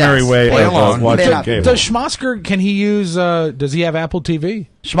legal. primary Yes. way Play of along. watching May not- cable. Does Schmosker, can he use, does he have Apple TV?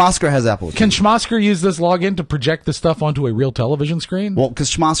 Schmosker has Apple. Can Schmosker use this login to project the stuff onto a real television screen? Well, because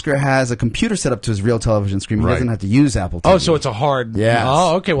Schmosker has a computer set up to his real television screen, he Right. doesn't have to use Apple TV. Oh, so it's a hard. Yes.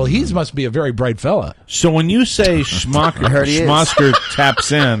 Oh, okay. Well, he must be a very bright fella. So when you say Schmosker, I heard he is. Schmosker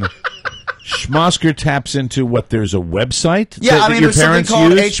taps in. Schmosker taps into what? There's a website Yeah, that, I mean, your there's something parents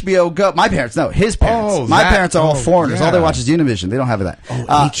called use? HBO Go. My parents, no, his parents. Oh, My that- parents are all oh, foreigners. All they yeah. watch is Univision. They don't have that.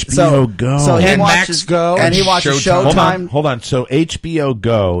 HBO Go. So he And watches Max Go. and he watches Showtime. Hold Showtime. on, hold on. So HBO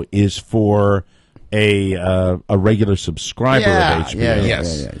Go is for a regular subscriber of HBO.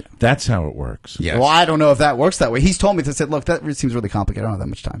 Yeah. That's how it works. Yes. Well, I don't know if that works that way. He's told me to say, look, that seems really complicated. I don't have that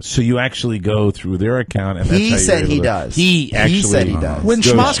much time. So you actually go through their account, and that's He how you're said able he to- does. He actually He said he does. When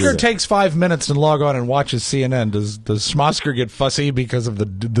goes through Schmosker that. takes 5 minutes to log on and watches CNN, does Schmosker get fussy because of the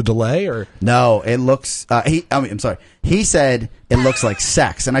delay? Or No, it looks. I'm sorry. He said it looks like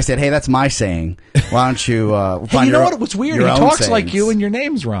sex, and I said, "Hey, that's my saying. Why don't you hey, find you know your what? own- What's weird? your He own talks like sayings." you, and your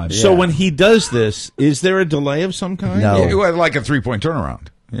name's Ron. So Yeah. when he does this, is there a delay of some kind? No. You had like a 3-point turnaround.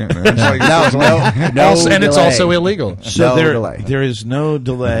 Yeah, it's like- No, and it's delay. also illegal. So No delay. there is no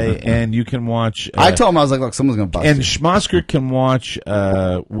delay, and you can watch. I told him, I was like, "Look, someone's going to bust and you." Schmosker can watch.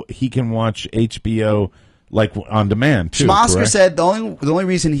 He can watch HBO like on demand too. Schmosker correct? said the only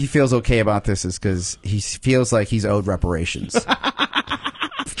reason he feels okay about this is because he feels like he's owed reparations.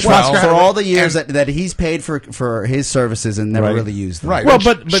 Well, for all the years that he's paid for his services and never Right. really used them. Right. Well,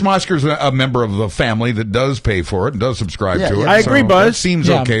 Well, but- Schmosker's a member of the family that does pay for it and does subscribe Yeah, to yeah. it. I agree, so Buzz. That seems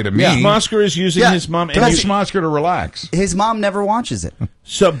Yeah. okay to me. Yeah. Schmosker is using Yeah. his mom, But and Tell that's- Schmosker to relax. His mom never watches it.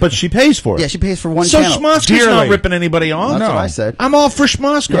 but she pays for it. Yeah, she pays for one So channel. Schmosker's Dearly. not ripping anybody off. That's what I said. I'm all for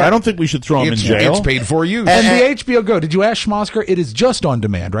Schmosker. Yeah. I don't think we should throw him in jail. It's paid for use. And And- the HBO Go, did you ask Schmosker? It is just on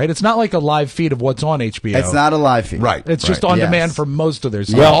demand, right? It's not like a live feed of what's on HBO. It's not a live feed. Right. It's just right. on Yes. demand for most of their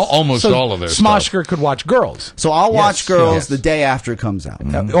stuff. Well, almost So all of their Schmosker could watch Girls. So I'll watch Girls yes. the day after it comes out.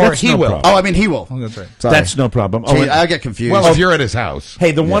 Or That's he no will. problem. Oh, I mean, he will. That's right. Sorry. That's no problem. Oh, Gee, and- I get confused. Well, if you're at his house.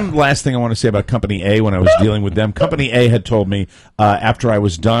 Hey, the one last thing I want to say about Company A when I was dealing with them, Company A had told me after I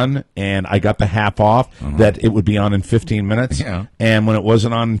was done and I got the half off that it would be on in 15 minutes. Yeah. And when it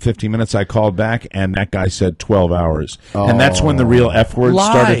wasn't on in 15 minutes, I called back and that guy said 12 hours. And that's when the real F word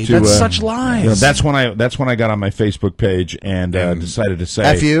Lie. started to. That's such lies. You know, that's when I got on my Facebook page and decided to say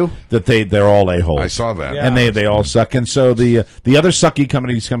F you? that they're all a-holes. I saw that. And they all suck. And so the other sucky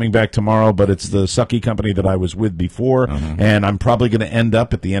company is coming back tomorrow, but it's the sucky company that I was with before, and I'm probably going to end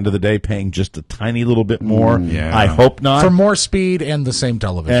up at the end of the day paying just a tiny little bit more. Yeah. I hope not. For more speed and the same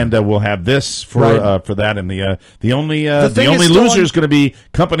television. And we'll have this for Right. for that, and the only thing is only still loser on- is going to be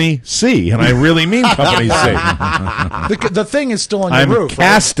Company C, and I really mean Company C. the thing is still on your I'm roof. right?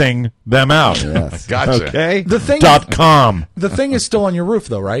 casting them out. Gotcha. Okay. The thing .com. The thing is still on your roof,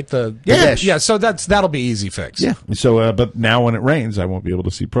 though, right? dish. Yeah. So that'll be easy fix. Yeah. So, but now when it rains, I won't be able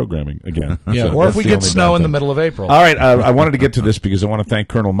to see programming again. Yeah. So Or if that's we the get only snow bad in the thing. middle of April. All right, I wanted to get to this because I want to thank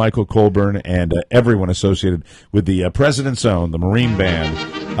Colonel Michael Colburn and everyone associated with the President's Own, the Marine Band.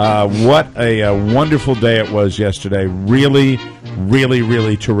 What a wonderful day it was yesterday. Really, really,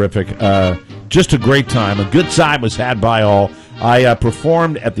 really terrific. Just a great time. A good time was had by all. I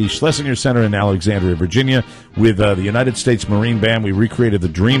performed at the Schlesinger Center in Alexandria, Virginia, with the United States Marine Band. We recreated the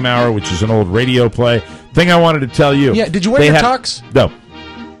Dream Hour, which is an old radio play. Thing I wanted to tell you. Yeah, did you wear they your had- tux? No.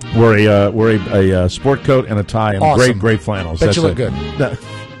 We're a sport coat and a tie and Awesome. great flannels. Bet That's you look it. good. No,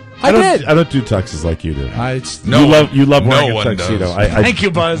 I did. I don't do tuxes like you do. No, you love no wearing a one tuxedo. does. Thank you,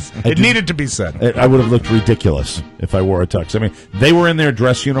 Buzz. It needed to be said. I would have looked ridiculous if I wore a tux. I mean, they were in their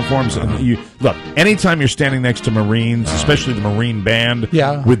dress uniforms, and you look. Anytime you're standing next to Marines, especially the Marine Band,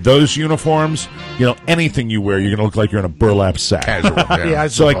 Yeah. with those uniforms, you know anything you wear, you're going to look like you're in a burlap sack. Casual. Yeah. Yeah,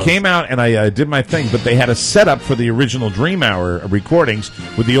 So I came out and I did my thing, but they had a setup for the original Dream Hour recordings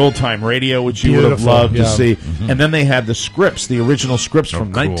with the old time radio, which you would have Beautiful, loved to yeah. see. And then they had the scripts, the original scripts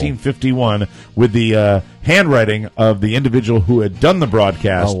from cool. 1951, with the handwriting of the individual who had done the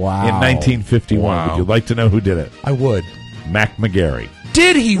broadcast Oh, wow. in 1951. Wow. Would you like to know who did it? I would. Mac McGarry.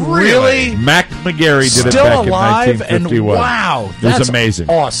 Did he really? Mac McGarry did it Still back alive? in 1951. And wow, it was that's amazing,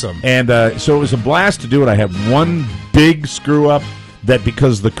 awesome. And so it was a blast to do it. I had one big screw up that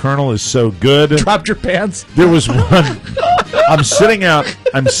because the Colonel is so good. Dropped your pants? There was one. I'm sitting out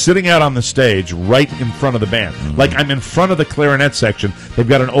on the stage right in front of the band. Like I'm in front of the clarinet section. They've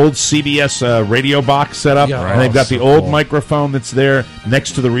got an old CBS radio box set up, Yeah. and they've got Oh, the so old cool. microphone that's there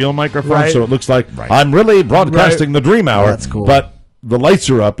next to the real microphone, Right. so it looks like I'm really broadcasting the Dream Hour. That's cool. But the lights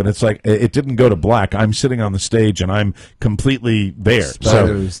are up, and it's like it didn't go to black. I'm sitting on the stage, and I'm completely there. So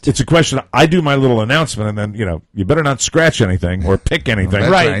Exposed. it's a question. I do my little announcement, and then you better not scratch anything or pick anything,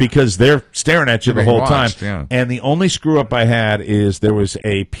 That's right. Because they're staring at you the Being whole watched, time. yeah. And the only screw up I had is there was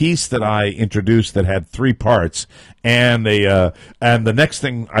a piece that I introduced that had 3 parts, and the next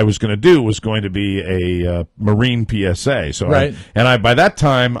thing I was going to do was going to be a Marine PSA. So Right. by that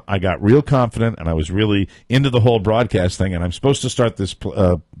time I got real confident, and I was really into the whole broadcast thing. And I'm supposed to start this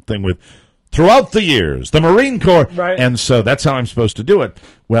thing with, throughout the years, the Marine Corps. Right. And so that's how I'm supposed to do it.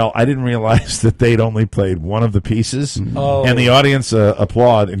 Well, I didn't realize that they'd only played one of the pieces. Oh. And the audience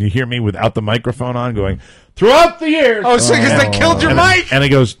applaud, and you hear me without the microphone on going, throughout the years. Oh, so because they killed your mic. And he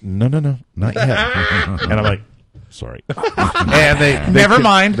goes, no, not yet. And I'm like, sorry. And they Never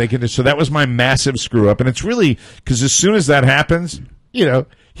mind. They can. So that was my massive screw up, and it's really because as soon as that happens,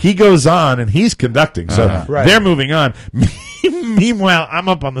 he goes on and he's conducting, so they're moving on. Meanwhile, I'm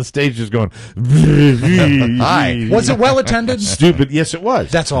up on the stage just going, Hi. Was it well attended? Stupid. Yes, it was.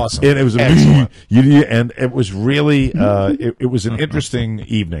 That's awesome. And it was excellent. And it was really, it was an interesting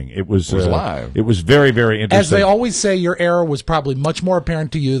evening. It was live. It was very, very interesting. As they always say, your error was probably much more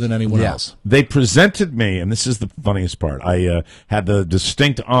apparent to you than anyone else. They presented me, and this is the funniest part. I had the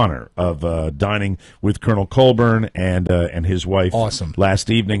distinct honor of dining with Colonel Colburn and his wife last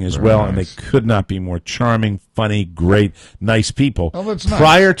evening as well, and they could not be more charming, funny, great, nice people. Oh, that's nice.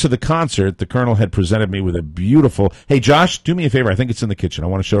 Prior to the concert, the Colonel had presented me with a beautiful, hey, Josh, do me a favor. I think it's in the kitchen. I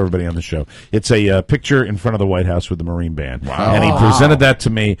want to show everybody on the show. It's a picture in front of the White House with the Marine Band. Wow. And he presented that to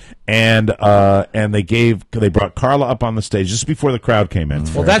me, and they brought Carla up on the stage just before the crowd came in.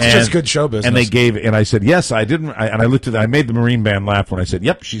 Well, that's just good show business. And I said, yes, I didn't, and I looked at that. I made the Marine Band laugh when I said,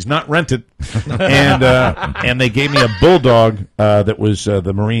 yep, she's not rented. And they gave me a bulldog that was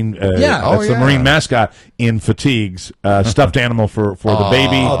the Marine, the Marine mascot in fatigues, stuffed animal for the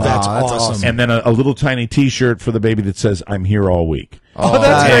baby. Oh, that's awesome. And then a little tiny T-shirt for the baby that says, I'm here all week. Oh,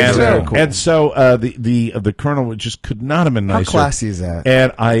 that's and, cool. And so the Colonel just could not have been nicer. How classy is that?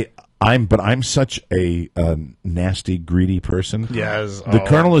 And I'm such a nasty, greedy person. Yes. The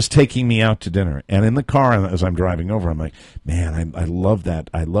Colonel is taking me out to dinner, and in the car as I'm driving over, I'm like, man, I love that.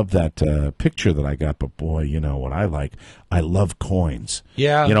 I love that picture that I got. But boy, you know what I like? I love coins.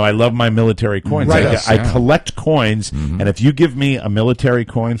 Yeah. I love my military coins. Right. I collect coins, and if you give me a military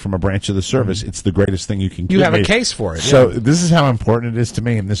coin from a branch of the service, it's the greatest thing you can give me. You have a case for it. So this is how important it is to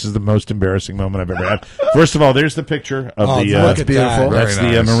me, and this is the most embarrassing moment I've ever had. First of all, there's the picture of the look at beautiful. that. that's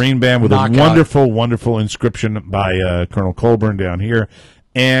Very the nice. Marine Band with Knockout. a wonderful, wonderful inscription by Colonel Colburn down here.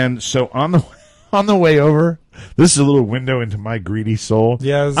 And so on the way over, this is a little window into my greedy soul.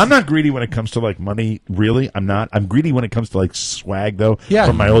 Yes. I'm not greedy when it comes to like money, really. I'm not. I'm greedy when it comes to like swag, though, Yeah.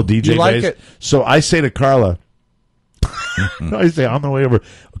 from my old DJ You like days. it. So I say to Carla, I say on the way over,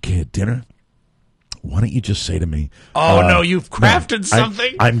 okay, at dinner, why don't you just say to me, Oh, no, you've crafted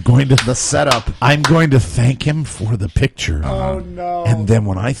something? I'm going to The setup. I'm going to thank him for the picture. Oh, no. And then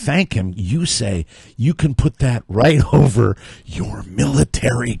when I thank him, you say, you can put that right over your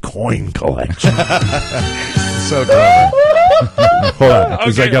military coin collection. So clever. Hold on,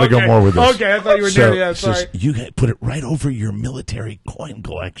 because I got to go more with this. Okay, I thought you were near the end. says, Sorry. you put it right over your military coin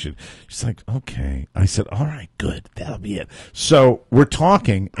collection. She's like, okay. I said, all right, good. That'll be it. So we're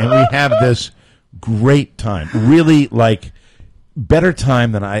talking, and we have this great time. Really, like, better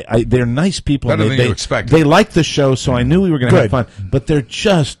time than I they're nice people. Better they, than you expected. They like the show, so I knew we were going to have fun. But they're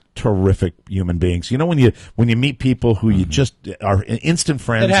just terrific human beings. When you meet people who you just are instant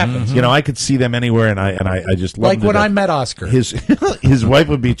friends. It happens. I could see them anywhere, and I just love Like them to when death. I met Oscar. His wife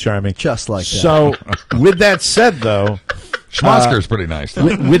would be charming, Just like that. So, with that said, though, Schmosker's pretty nice.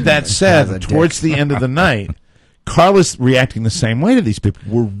 with that Has a said, dick. towards the end of the night, Carla's reacting the same way to these people.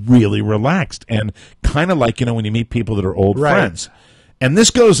 We're really relaxed and kind of like, when you meet people that are old friends. And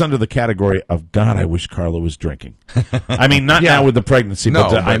this goes under the category of, God, I wish Carla was drinking. I mean, not now with the pregnancy, No,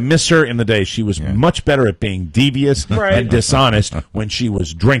 but I but- miss her in the day. She was much better at being devious and dishonest when she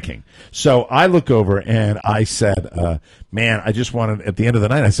was drinking. So I look over and I said, man, I just wanted, at the end of the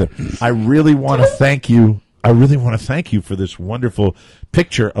night, I said, I really want to thank you. I really want to thank you for this wonderful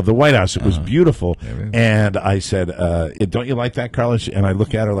picture of the White House. It was beautiful. And I said, don't you like that, Carla? And I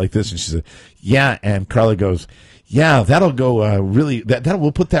look at her like this, and she said, yeah. And Carla goes, yeah, that'll go really.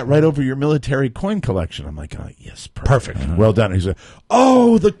 We'll put that right over your military coin collection. I'm like, yes, perfect. Well done. He said,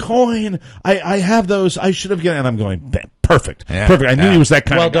 oh, the coin. I have those. I should have gotten. And I'm going, perfect, perfect. I knew he was that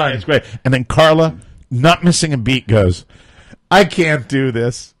kind of guy. done. It's great. And then Carla, not missing a beat, goes, I can't do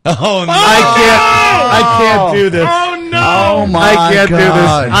this. Oh, no. I can't do this. Oh, no. Oh, my I can't do this.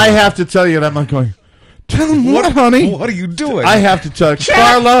 God. I have to tell you, and I'm like going, tell him what, honey? What are you doing? I have to tell you,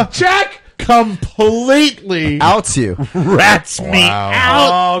 Carla. Check. Completely Outs you. rats me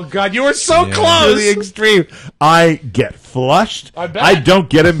out Oh, God, you were so to close. the extreme. I get flushed. I bet. I don't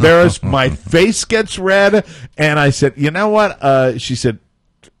get embarrassed. My face gets red. And I said, you know what? She said,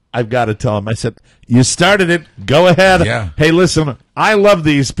 I've got to tell him. I said, you started it. Go ahead. Yeah. Hey, listen, I love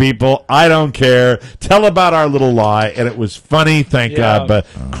these people. I don't care. Tell about our little lie. And it was funny, thank God. But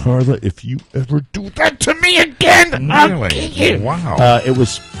Carla, if you ever do that to me again, I'll kill you. Wow. It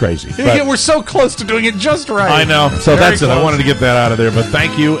was crazy. Yeah, But- we're so close to doing it just right. I know. So Very that's it. I close. wanted to get that out of there. But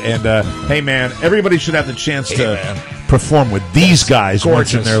thank you. And hey, man, everybody should have the chance to perform with these guys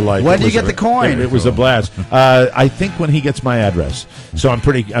once in their life. When do you get the coin? It was a blast. I think when he gets my address. So I'm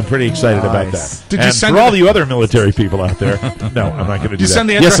pretty excited about that. Did you and send for all you other military people out there, no, I'm not going to do that. send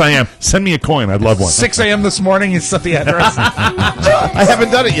the Yes, address? I am. Send me a coin. I'd love one. 6 a.m. this morning, you sent the address. I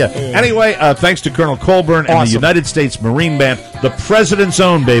haven't done it yet. Anyway, thanks to Colonel Colburn and the United States Marine Band, the President's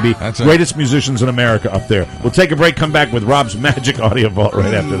Own, baby. That's it. Greatest musicians in America up there. We'll take a break, come back with Rob's Magic Audio Vault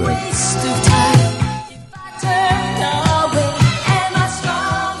right after this.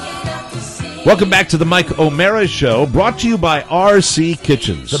 Welcome back to the Mike O'Mara Show, brought to you by RC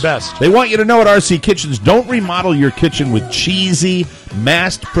Kitchens. The best. They want you to know at RC Kitchens, don't remodel your kitchen with cheesy,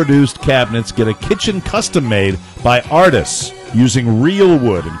 mass-produced cabinets. Get a kitchen custom-made by artists using real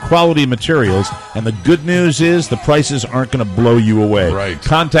wood and quality materials. And the good news is the prices aren't going to blow you away. Right.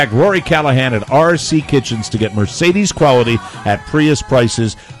 Contact Rory Callahan at RC Kitchens to get Mercedes quality at Prius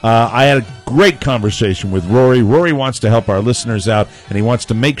prices. I had a great conversation with Rory. Rory wants to help our listeners out, and he wants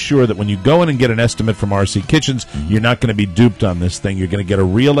to make sure that when you go in and get an estimate from RC Kitchens, you're not going to be duped on this thing. You're going to get a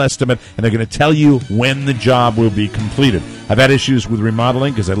real estimate, and they're going to tell you when the job will be completed. I've had issues with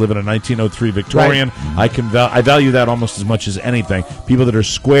remodeling because I live in a 1903 Victorian. Right. I value that almost as much as anything. People that are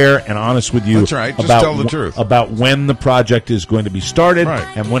square and honest with you. That's right. Just about tell the truth. about when the project is going to be started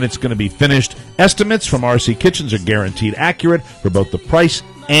Right. and when it's going to be finished. Estimates from RC Kitchens are guaranteed accurate for both the price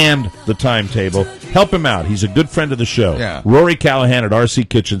and the timetable. Help him out. He's a good friend of the show. Yeah. Rory Callahan at RC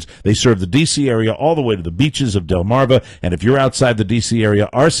Kitchens. They serve the D.C. area all the way to the beaches of Delmarva. And if you're outside the D.C. area,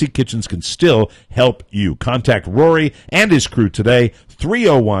 RC Kitchens can still help you. Contact Rory and his crew today,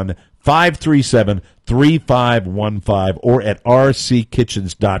 301-537-3515 or at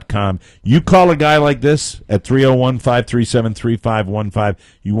rckitchens.com. You call a guy like this at 301-537-3515.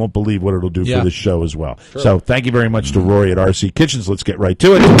 You won't believe what it'll do for the show as well. Sure. So thank you very much to Rory at RC Kitchens. Let's get right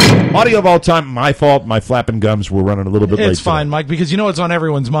to it. Audio of all time, my fault. My flapping gums were running a little bit late. It's fine, Mike, because you know it's on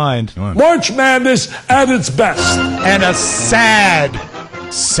everyone's mind. March Madness at its best. And a sad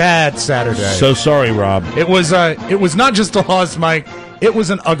Saturday. So sorry, Rob. It was not just a loss, Mike. It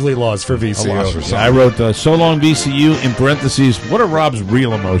was an ugly loss for VCU. A loss for some. I wrote, so long VCU, in parentheses, what are Rob's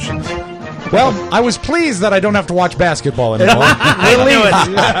real emotions? Well, I was pleased that I don't have to watch basketball anymore.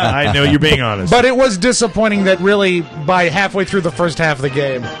 I know you're being honest. But it was disappointing that really by halfway through the first half of the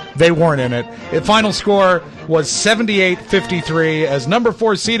game, they weren't in it. The final score was 78-53 as number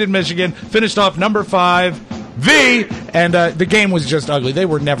 4 seeded Michigan finished off number 5 V, and the game was just ugly. They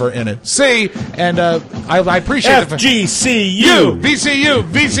were never in it. C, and I appreciate FGCU.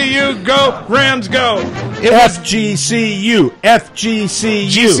 VCU, go, Rams, go. FGCU.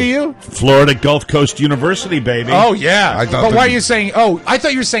 GCU? Florida Gulf Coast University, baby. Oh, yeah. I thought but why are you saying, I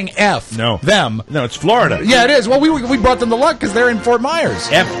thought you were saying F. No. Them. No, it's Florida. Yeah, it is. Well, we brought them the luck because they're in Fort Myers.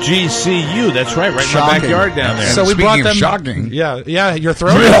 FGCU. That's right in my Shocking. backyard down there. So we Speaking brought of them. shocking. Yeah, your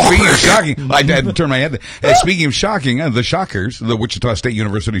throat. Speaking of shocking, I had to turn my head. Speaking of shocking, the Shockers, the Wichita State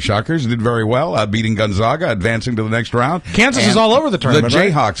University Shockers, did very well, beating Gonzaga, advancing to the next round. Kansas is all over the tournament, The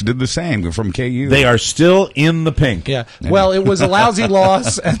right? Jayhawks did the same from KU. They are still in the pink. Yeah. Well, it was a lousy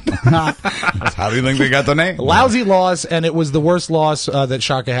loss. How do you think they got the name? Lousy loss, and it was the worst loss that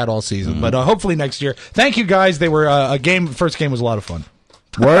Shaka had all season. But hopefully next year. Thank you, guys. They were first game was a lot of fun.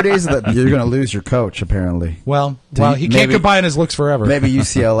 Word is that you're going to lose your coach, apparently. Well, he can't maybe- combine his looks forever. Maybe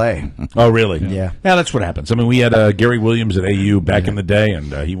UCLA. Oh, really? Yeah. Yeah, that's what happens. I mean, we had Gary Williams at AU back in the day,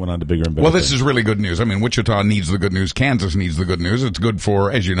 and he went on to bigger and better Well, this things. is really good news. I mean, Wichita needs the good news. Kansas needs the good news. It's good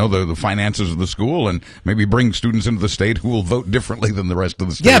for, as you know, the finances of the school and maybe bring students into the state who will vote differently than the rest of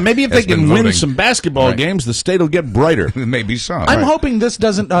the state. Yeah, maybe if they has been can win voting. some baskbasketball Right. games, the state will get brighter. Maybe so. I'm hoping this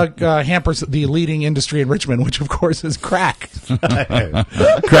doesn't hamper the leading industry in Richmond, which of course is crack.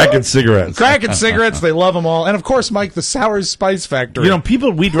 Crack and cigarettes. Crack and cigarettes, they love them all. And of course, Mike, the Sour Spice Factory. You know,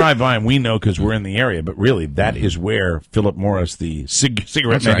 people, we drive by and we know because we're in the area, but really, that is where Philip Morris, the cigarette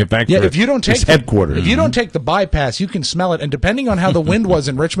That's right. manufacturer, Yeah, if you don't take is headquartered. if you don't take the bypass, you can smell it. And depending on how the wind was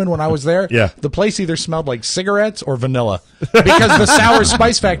in Richmond when I was there, Yeah. the place either smelled like cigarettes or vanilla because the Sour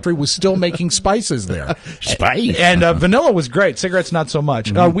Spice Factory was still making spices there. Spice. And vanilla was great. Cigarettes not so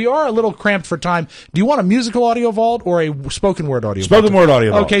much. We are a little cramped for time. Do you want a musical audio vault or a spoken word audio vault? Spoken word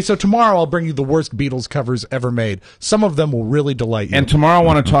audio vault. Okay, so tomorrow I'll bring you the worst Beatles covers ever made. Some of them will really delight you. And tomorrow I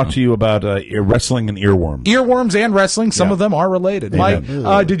want to talk to you about wrestling and earworms. Earworms and wrestling, some Yeah. of them are related. Mike,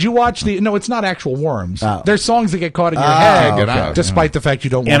 did you watch no, it's not actual worms. Oh. There's songs that get caught in your head, get out. despite the fact you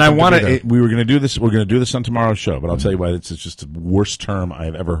don't want And I them want to be there. to. We were going to do this. We're going to do this on tomorrow's show, but I'll tell you why. It's just the worst term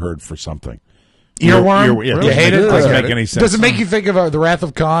I've ever heard for something. Earworm? Yeah, You hate it? Doesn't Okay. make any sense. Does it make you think of The Wrath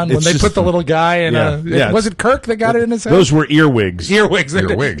of Khan when It's they just- put the little guy in was it Kirk that got it in his head? Those were earwigs. Earwigs.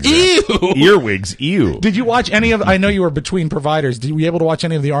 Earwigs, Ew. Earwigs. Ew. Did you watch any of? I know you were between providers. Were you able to watch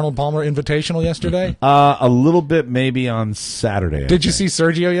any of the Arnold Palmer Invitational yesterday? A little bit maybe on Saturday. Did you see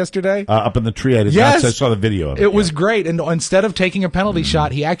Sergio yesterday? Up in the tree? I did Yes. not. I saw the video of it. It was great, and instead of taking a penalty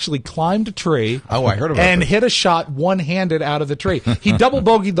shot, he actually climbed a tree. Oh, I heard about and this. hit a shot one-handed out of the tree. He double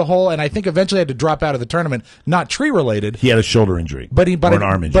bogeyed the hole, and I think eventually had to drop out of the tournament. Not tree related. He had a shoulder injury, But or an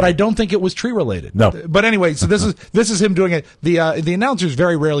arm injury. But I don't think it was tree related. No. But anyway, so this is him doing it. The announcers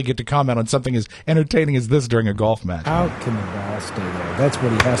very rarely get to comment on something as entertaining as this during a golf match. How can the ball stay there? That's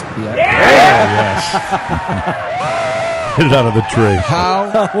what he has to be at. Hit it out of the tree. How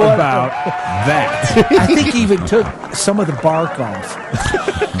about that? I think he even took some of the bark off.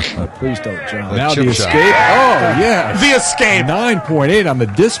 Please don't jump. Now chip the shot. escape. Oh, yeah. The escape. 9.8 on the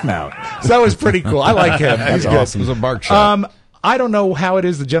dismount. So that was pretty cool. I like him. That's He's good. awesome. It was a bark shot. I don't know how it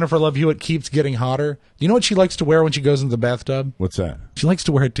is that Jennifer Love Hewitt keeps getting hotter. Do you know what she likes to wear when she goes into the bathtub? What's that? She likes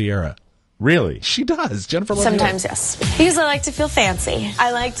to wear a tiara. Really? She does. Jennifer Love Sometimes, Hewitt. yes. Because I like to feel fancy.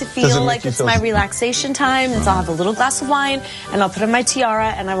 I like to feel like it's my relaxation time, and so I'll have a little glass of wine, and I'll put on my tiara,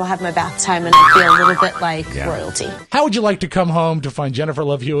 and I will have my bath time, and I feel a little bit like royalty. How would you like to come home to find Jennifer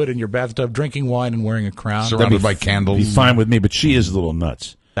Love Hewitt in your bathtub drinking wine and wearing a crown? Surrounded by candles. Be fine with me, but she is a little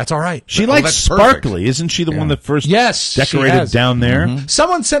nuts. That's all right. She Oh, likes that's perfect. sparkly. Isn't she the one that first Yes, she decorated has. down there?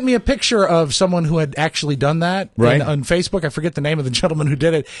 Someone sent me a picture of someone who had actually done that Right. on Facebook. I forget the name of the gentleman who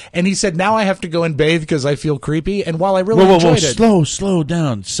did it. And he said, now I have to go and bathe because I feel creepy. And while I really Whoa, enjoyed it, slow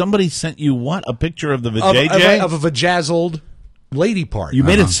down. Somebody sent you what? A picture of the of vajayjay? a vajazzled lady part. You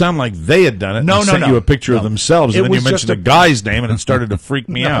made it sound like they had done it. No, and no, sent no. you a picture of themselves, It and then you was mentioned just a guy's name, and it started to freak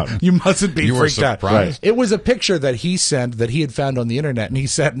me out. You mustn't be You were freaked out. surprised. It was a picture that he sent that he had found on the internet, and he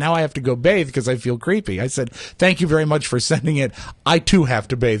said, now I have to go bathe because I feel creepy. I said, thank you very much for sending it. I too have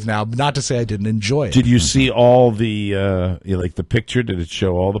to bathe now, not to say I didn't enjoy it. Did you see all the like the picture? Did it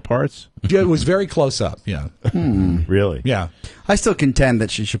show all the parts? It was very close up, yeah. Really? Yeah. I still contend that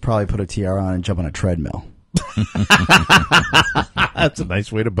she should probably put a tiara on and jump on a treadmill. That's a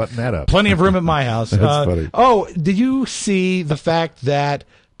nice way to button that up. Plenty of room at my house. That's funny. Oh, did you see the fact that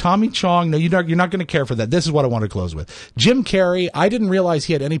Tommy Chong? No, you're not going to care for that. This is what I want to close with. Jim Carrey. I didn't realize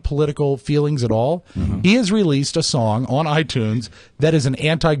he had any political feelings at all. He has released a song on iTunes that is an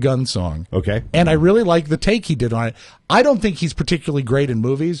anti-gun song. Okay. And I really like the take he did on it. I don't think he's particularly great in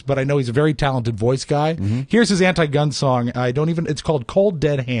movies, but I know he's a very talented voice guy. Here's his anti-gun song. It's called Cold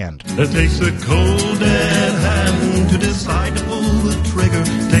Dead Hand. It takes a cold dead hand to decide to pull the trigger.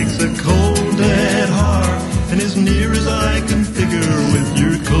 Takes a cold dead heart, and as near as I can figure, with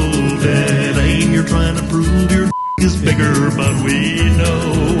your cold dead aim, you're trying to prove your is bigger. But we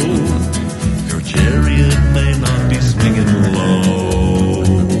know your chariot may not be swinging low.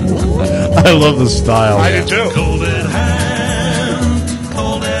 I love the style. I do too. Cold dead hand,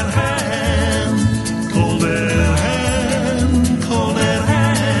 cold dead hand, cold dead hand, cold dead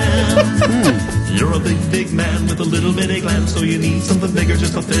hand. You're a big man with a little bitty gland, so you need something bigger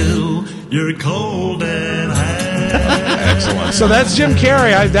just to fill your cold dead hand. Excellent. So that's Jim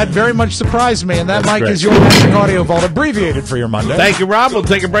Carrey. That very much surprised me, and that, Mike, great. is your Magic Audio Vault abbreviated for your Monday. Thank you, Rob. We'll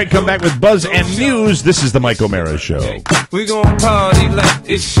take a break, come back with Buzz and News. This is the Mike O'Mara Show. We gon' party like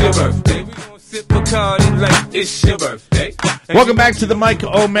it's your birthday. We gon' sip Bacardi like it's your birthday. Welcome back to the Mike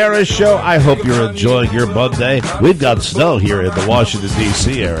O'Mara Show. I hope you're enjoying your Bud Day. We've got snow here in the Washington,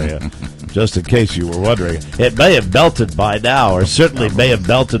 D.C. area. Just in case you were wondering, it may have melted by now, or certainly may have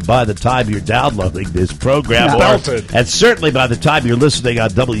melted by the time you're downloading this program. Melted. And certainly by the time you're listening on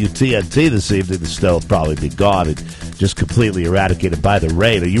WTNT this evening, the snow will probably be gone and just completely eradicated by the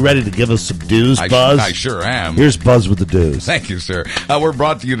rain. Are you ready to give us some news, Buzz? I sure am. Here's Buzz with the news. Thank you, sir. We're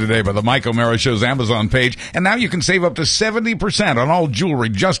brought to you today by the Mike O'Mara Show's Amazon page, and now you can save up to 70% on all jewelry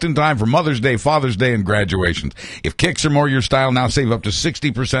just in time for Mother's Day, Father's Day, and graduations. If kicks are more your style, now save up to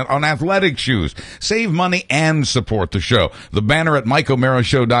 60% on athletic shoes. Save money and support the show. The banner at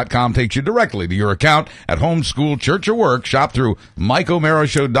MikeO'MaraShow.com takes you directly to your account at home, school, church, or work. Shop through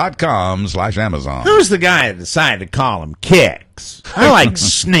MikeO'MaraShow.com/Amazon. Who's the guy that decided to call them kicks? I like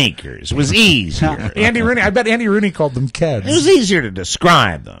sneakers. It was easier. Andy Rooney. I bet Andy Rooney called them Keds. It was easier to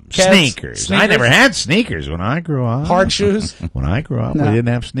describe them. Keds? Sneakers. I Sneakers? never had sneakers when I grew up. Hard shoes. When I grew up, we didn't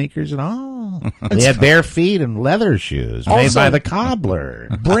have sneakers at all. They had bare feet and leather shoes made Also- by the cobbler.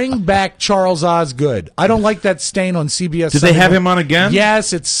 Bring back Charles Osgood. I don't like that stain on CBS. Did they have him on again?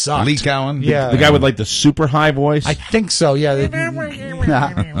 Yes, it sucked. Lee Cowan? Yeah. The guy with like the super high voice? I think so, yeah.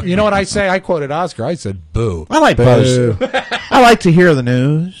 You know what I say? I quoted Oscar. I said, boo. I like Buzz. I like to hear the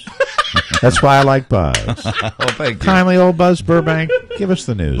news. That's why I like Buzz. Well, thank you. Kindly old Buzz Burbank, give us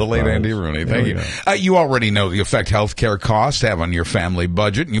the news. The late Buzz. Andy Rooney. Thank you. You already know the effect healthcare costs have on your family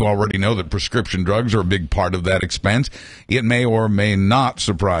budget, and you already know that prescription drugs are a big part of that expense. It may or may not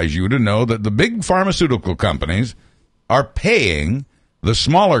surprise you to know that the big pharmaceutical companies are paying the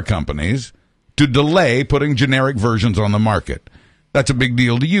smaller companies to delay putting generic versions on the market. That's a big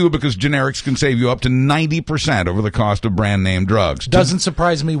deal to you because generics can save you up to 90% over the cost of brand name drugs. Doesn't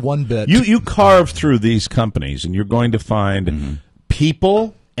surprise me one bit. You carve through these companies, and you're going to find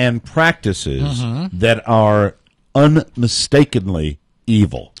people and practices that are unmistakably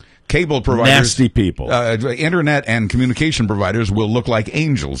evil. Cable providers, nasty people. Internet and communication providers will look like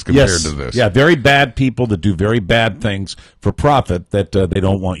angels compared to this. Yeah, very bad people that do very bad things for profit that they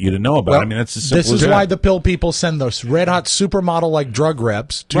don't want you to know about. Well, I mean, that's as simple this is as why that. the pill people send those red-hot supermodel-like drug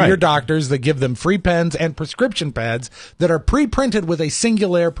reps to Right. your doctors that give them free pens and prescription pads that are pre-printed with a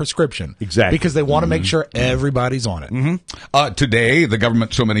singular prescription. Exactly. Because they want to make sure everybody's on it. Today, the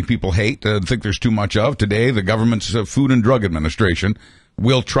government so many people hate, think there's too much of. Today, the government's Food and Drug Administration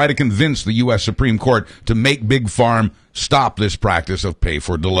will try to convince the U.S. Supreme Court to make Big Pharm stop this practice of pay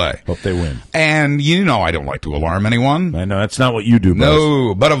for delay. Hope they win. And you know I don't like to alarm anyone. I know, that's not what you do, Buzz.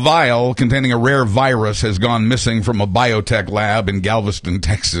 No, but a vial containing a rare virus has gone missing from a biotech lab in Galveston,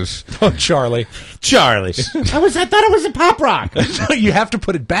 Texas. Oh, Charlie. Charlie's. I thought it was a pop rock. You have to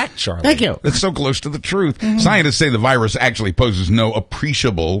put it back, Charlie. Thank you. It's so close to the truth. Scientists say the virus actually poses no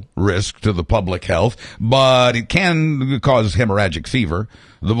appreciable risk to the public health, but it can cause hemorrhagic fever.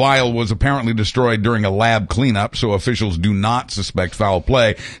 The vial was apparently destroyed during a lab cleanup, so officials do not suspect foul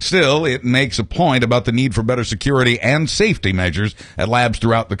play. Still, it makes a point about the need for better security and safety measures at labs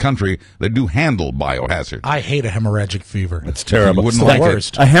throughout the country that do handle biohazard. I hate a hemorrhagic fever. It's terrible. You wouldn't It's the like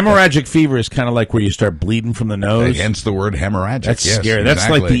worst. A hemorrhagic fever is kind of like where you start bleeding from the nose. Hence the word hemorrhagic. That's yes, scary. That's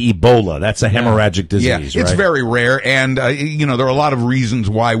exactly. like the Ebola. That's a hemorrhagic disease, Yeah, right? it's very rare, and there are a lot of reasons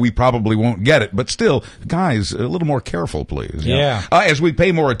why we probably won't get it. But still, guys, a little more careful, please. Yeah. As we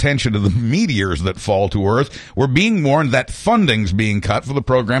pay more attention to the meteors that fall to Earth, we're being warned that funding's being cut for the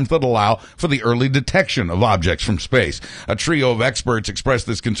programs that allow for the early detection of objects from space. A trio of experts expressed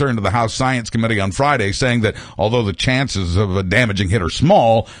this concern to the House Science Committee on Friday, saying that although the chances of a damaging hit are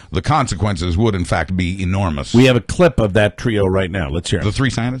small, the consequences would in fact be enormous. We have a clip of that trio right now. Let's hear it. The three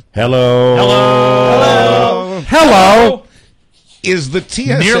scientists. Hello. Hello. Hello. Is the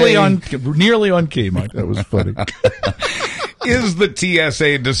TSA Nearly on key, Mike. That was funny. Is the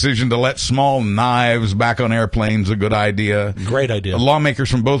TSA decision to let small knives back on airplanes a good idea? Great idea. Lawmakers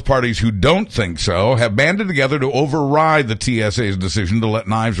from both parties who don't think so have banded together to override the TSA's decision to let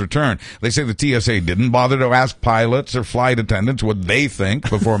knives return. They say the TSA didn't bother to ask pilots or flight attendants what they think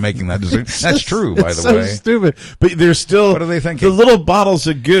before making that decision. That's true, by the way. So stupid. But there's still What are they thinking? the little bottles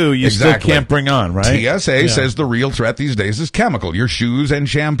of goo you Exactly. still can't bring on, right? TSA says the real threat these days is chemical. Your shoes and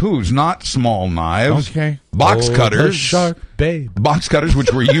shampoos, not small knives. Okay. Box The cutters. shark, babe. Box cutters,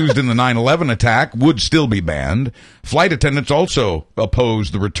 which were used in the 9/11 attack, would still be banned. Flight attendants also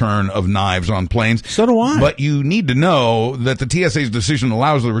oppose the return of knives on planes. So do I. But you need to know that the TSA's decision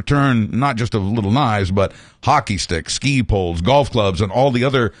allows the return not just of little knives, but hockey sticks, ski poles, golf clubs, and all the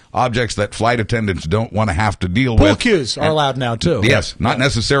other objects that flight attendants don't want to have to deal Pool with. cues are allowed now, too. Yes, not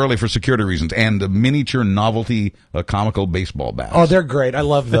necessarily for security reasons. And miniature novelty comical baseball bats. Oh, they're great. I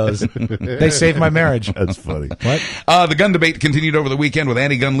love those. They saved my marriage. That's funny. What? The gun debate continued over the weekend with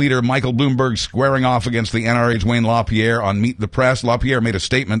anti-gun leader Michael Bloomberg squaring off against the NRA's Wayne LaPierre on Meet the Press. LaPierre made a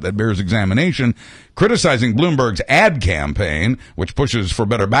statement that bears examination, criticizing Bloomberg's ad campaign, which pushes for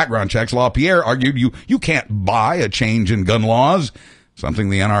better background checks. LaPierre argued you can't buy a change in gun laws, something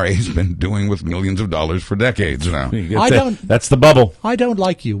the NRA has been doing with millions of dollars for decades now. That's the bubble. I don't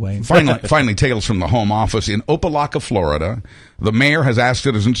like you, Wayne. Finally, tales from the home office in Opelika, Florida. The mayor has asked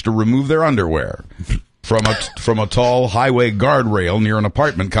citizens to remove their underwear from a tall highway guardrail near an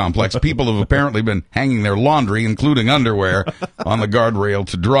apartment complex. People have apparently been hanging their laundry, including underwear, on the guardrail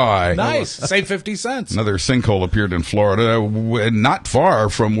to dry. Nice. Save 50 cents. Another sinkhole appeared in Florida, not far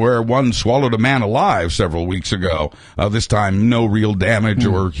from where one swallowed a man alive several weeks ago. This time, no real damage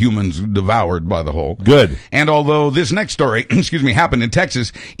or humans devoured by the hole. Good. And although this next story, happened in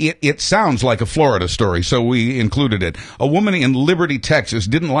Texas, it sounds like a Florida story, so we included it. A woman in Liberty, Texas,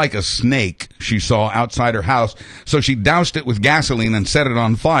 didn't like a snake she saw outside her house, so she doused it with gasoline and set it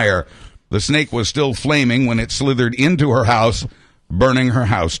on fire. The snake was still flaming when it slithered into her house, burning her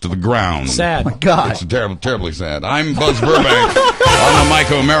house to the ground. Sad. Oh my God. It's terribly sad. I'm Buzz Burbank on the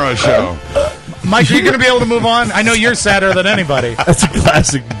Mike O'Mara Show. Mike, are you going to be able to move on? I know you're sadder than anybody. That's a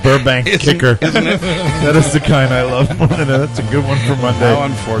classic Burbank kicker. Isn't it? That is the kind I love more than that's a good one for Monday. How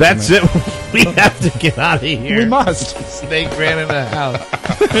unfortunate. That's it. We have to get out of here. We must. Snake ran in the house.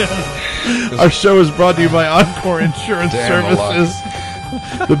 Our show is brought to you by Encore Insurance Services.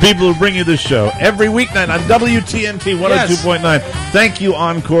 The people who bring you this show every weeknight on WTNT 102.9. Thank you,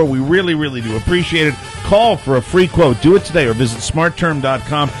 Encore. We really, really do appreciate it. Call for a free quote. Do it today or visit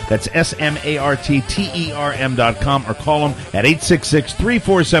smartterm.com. That's SMARTTERM.com or call them at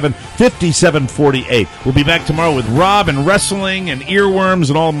 866-347-5748. We'll be back tomorrow with Rob and wrestling and earworms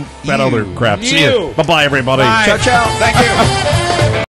and all that other crap. See you. Bye-bye, everybody. Bye. Ciao, ciao. Thank you.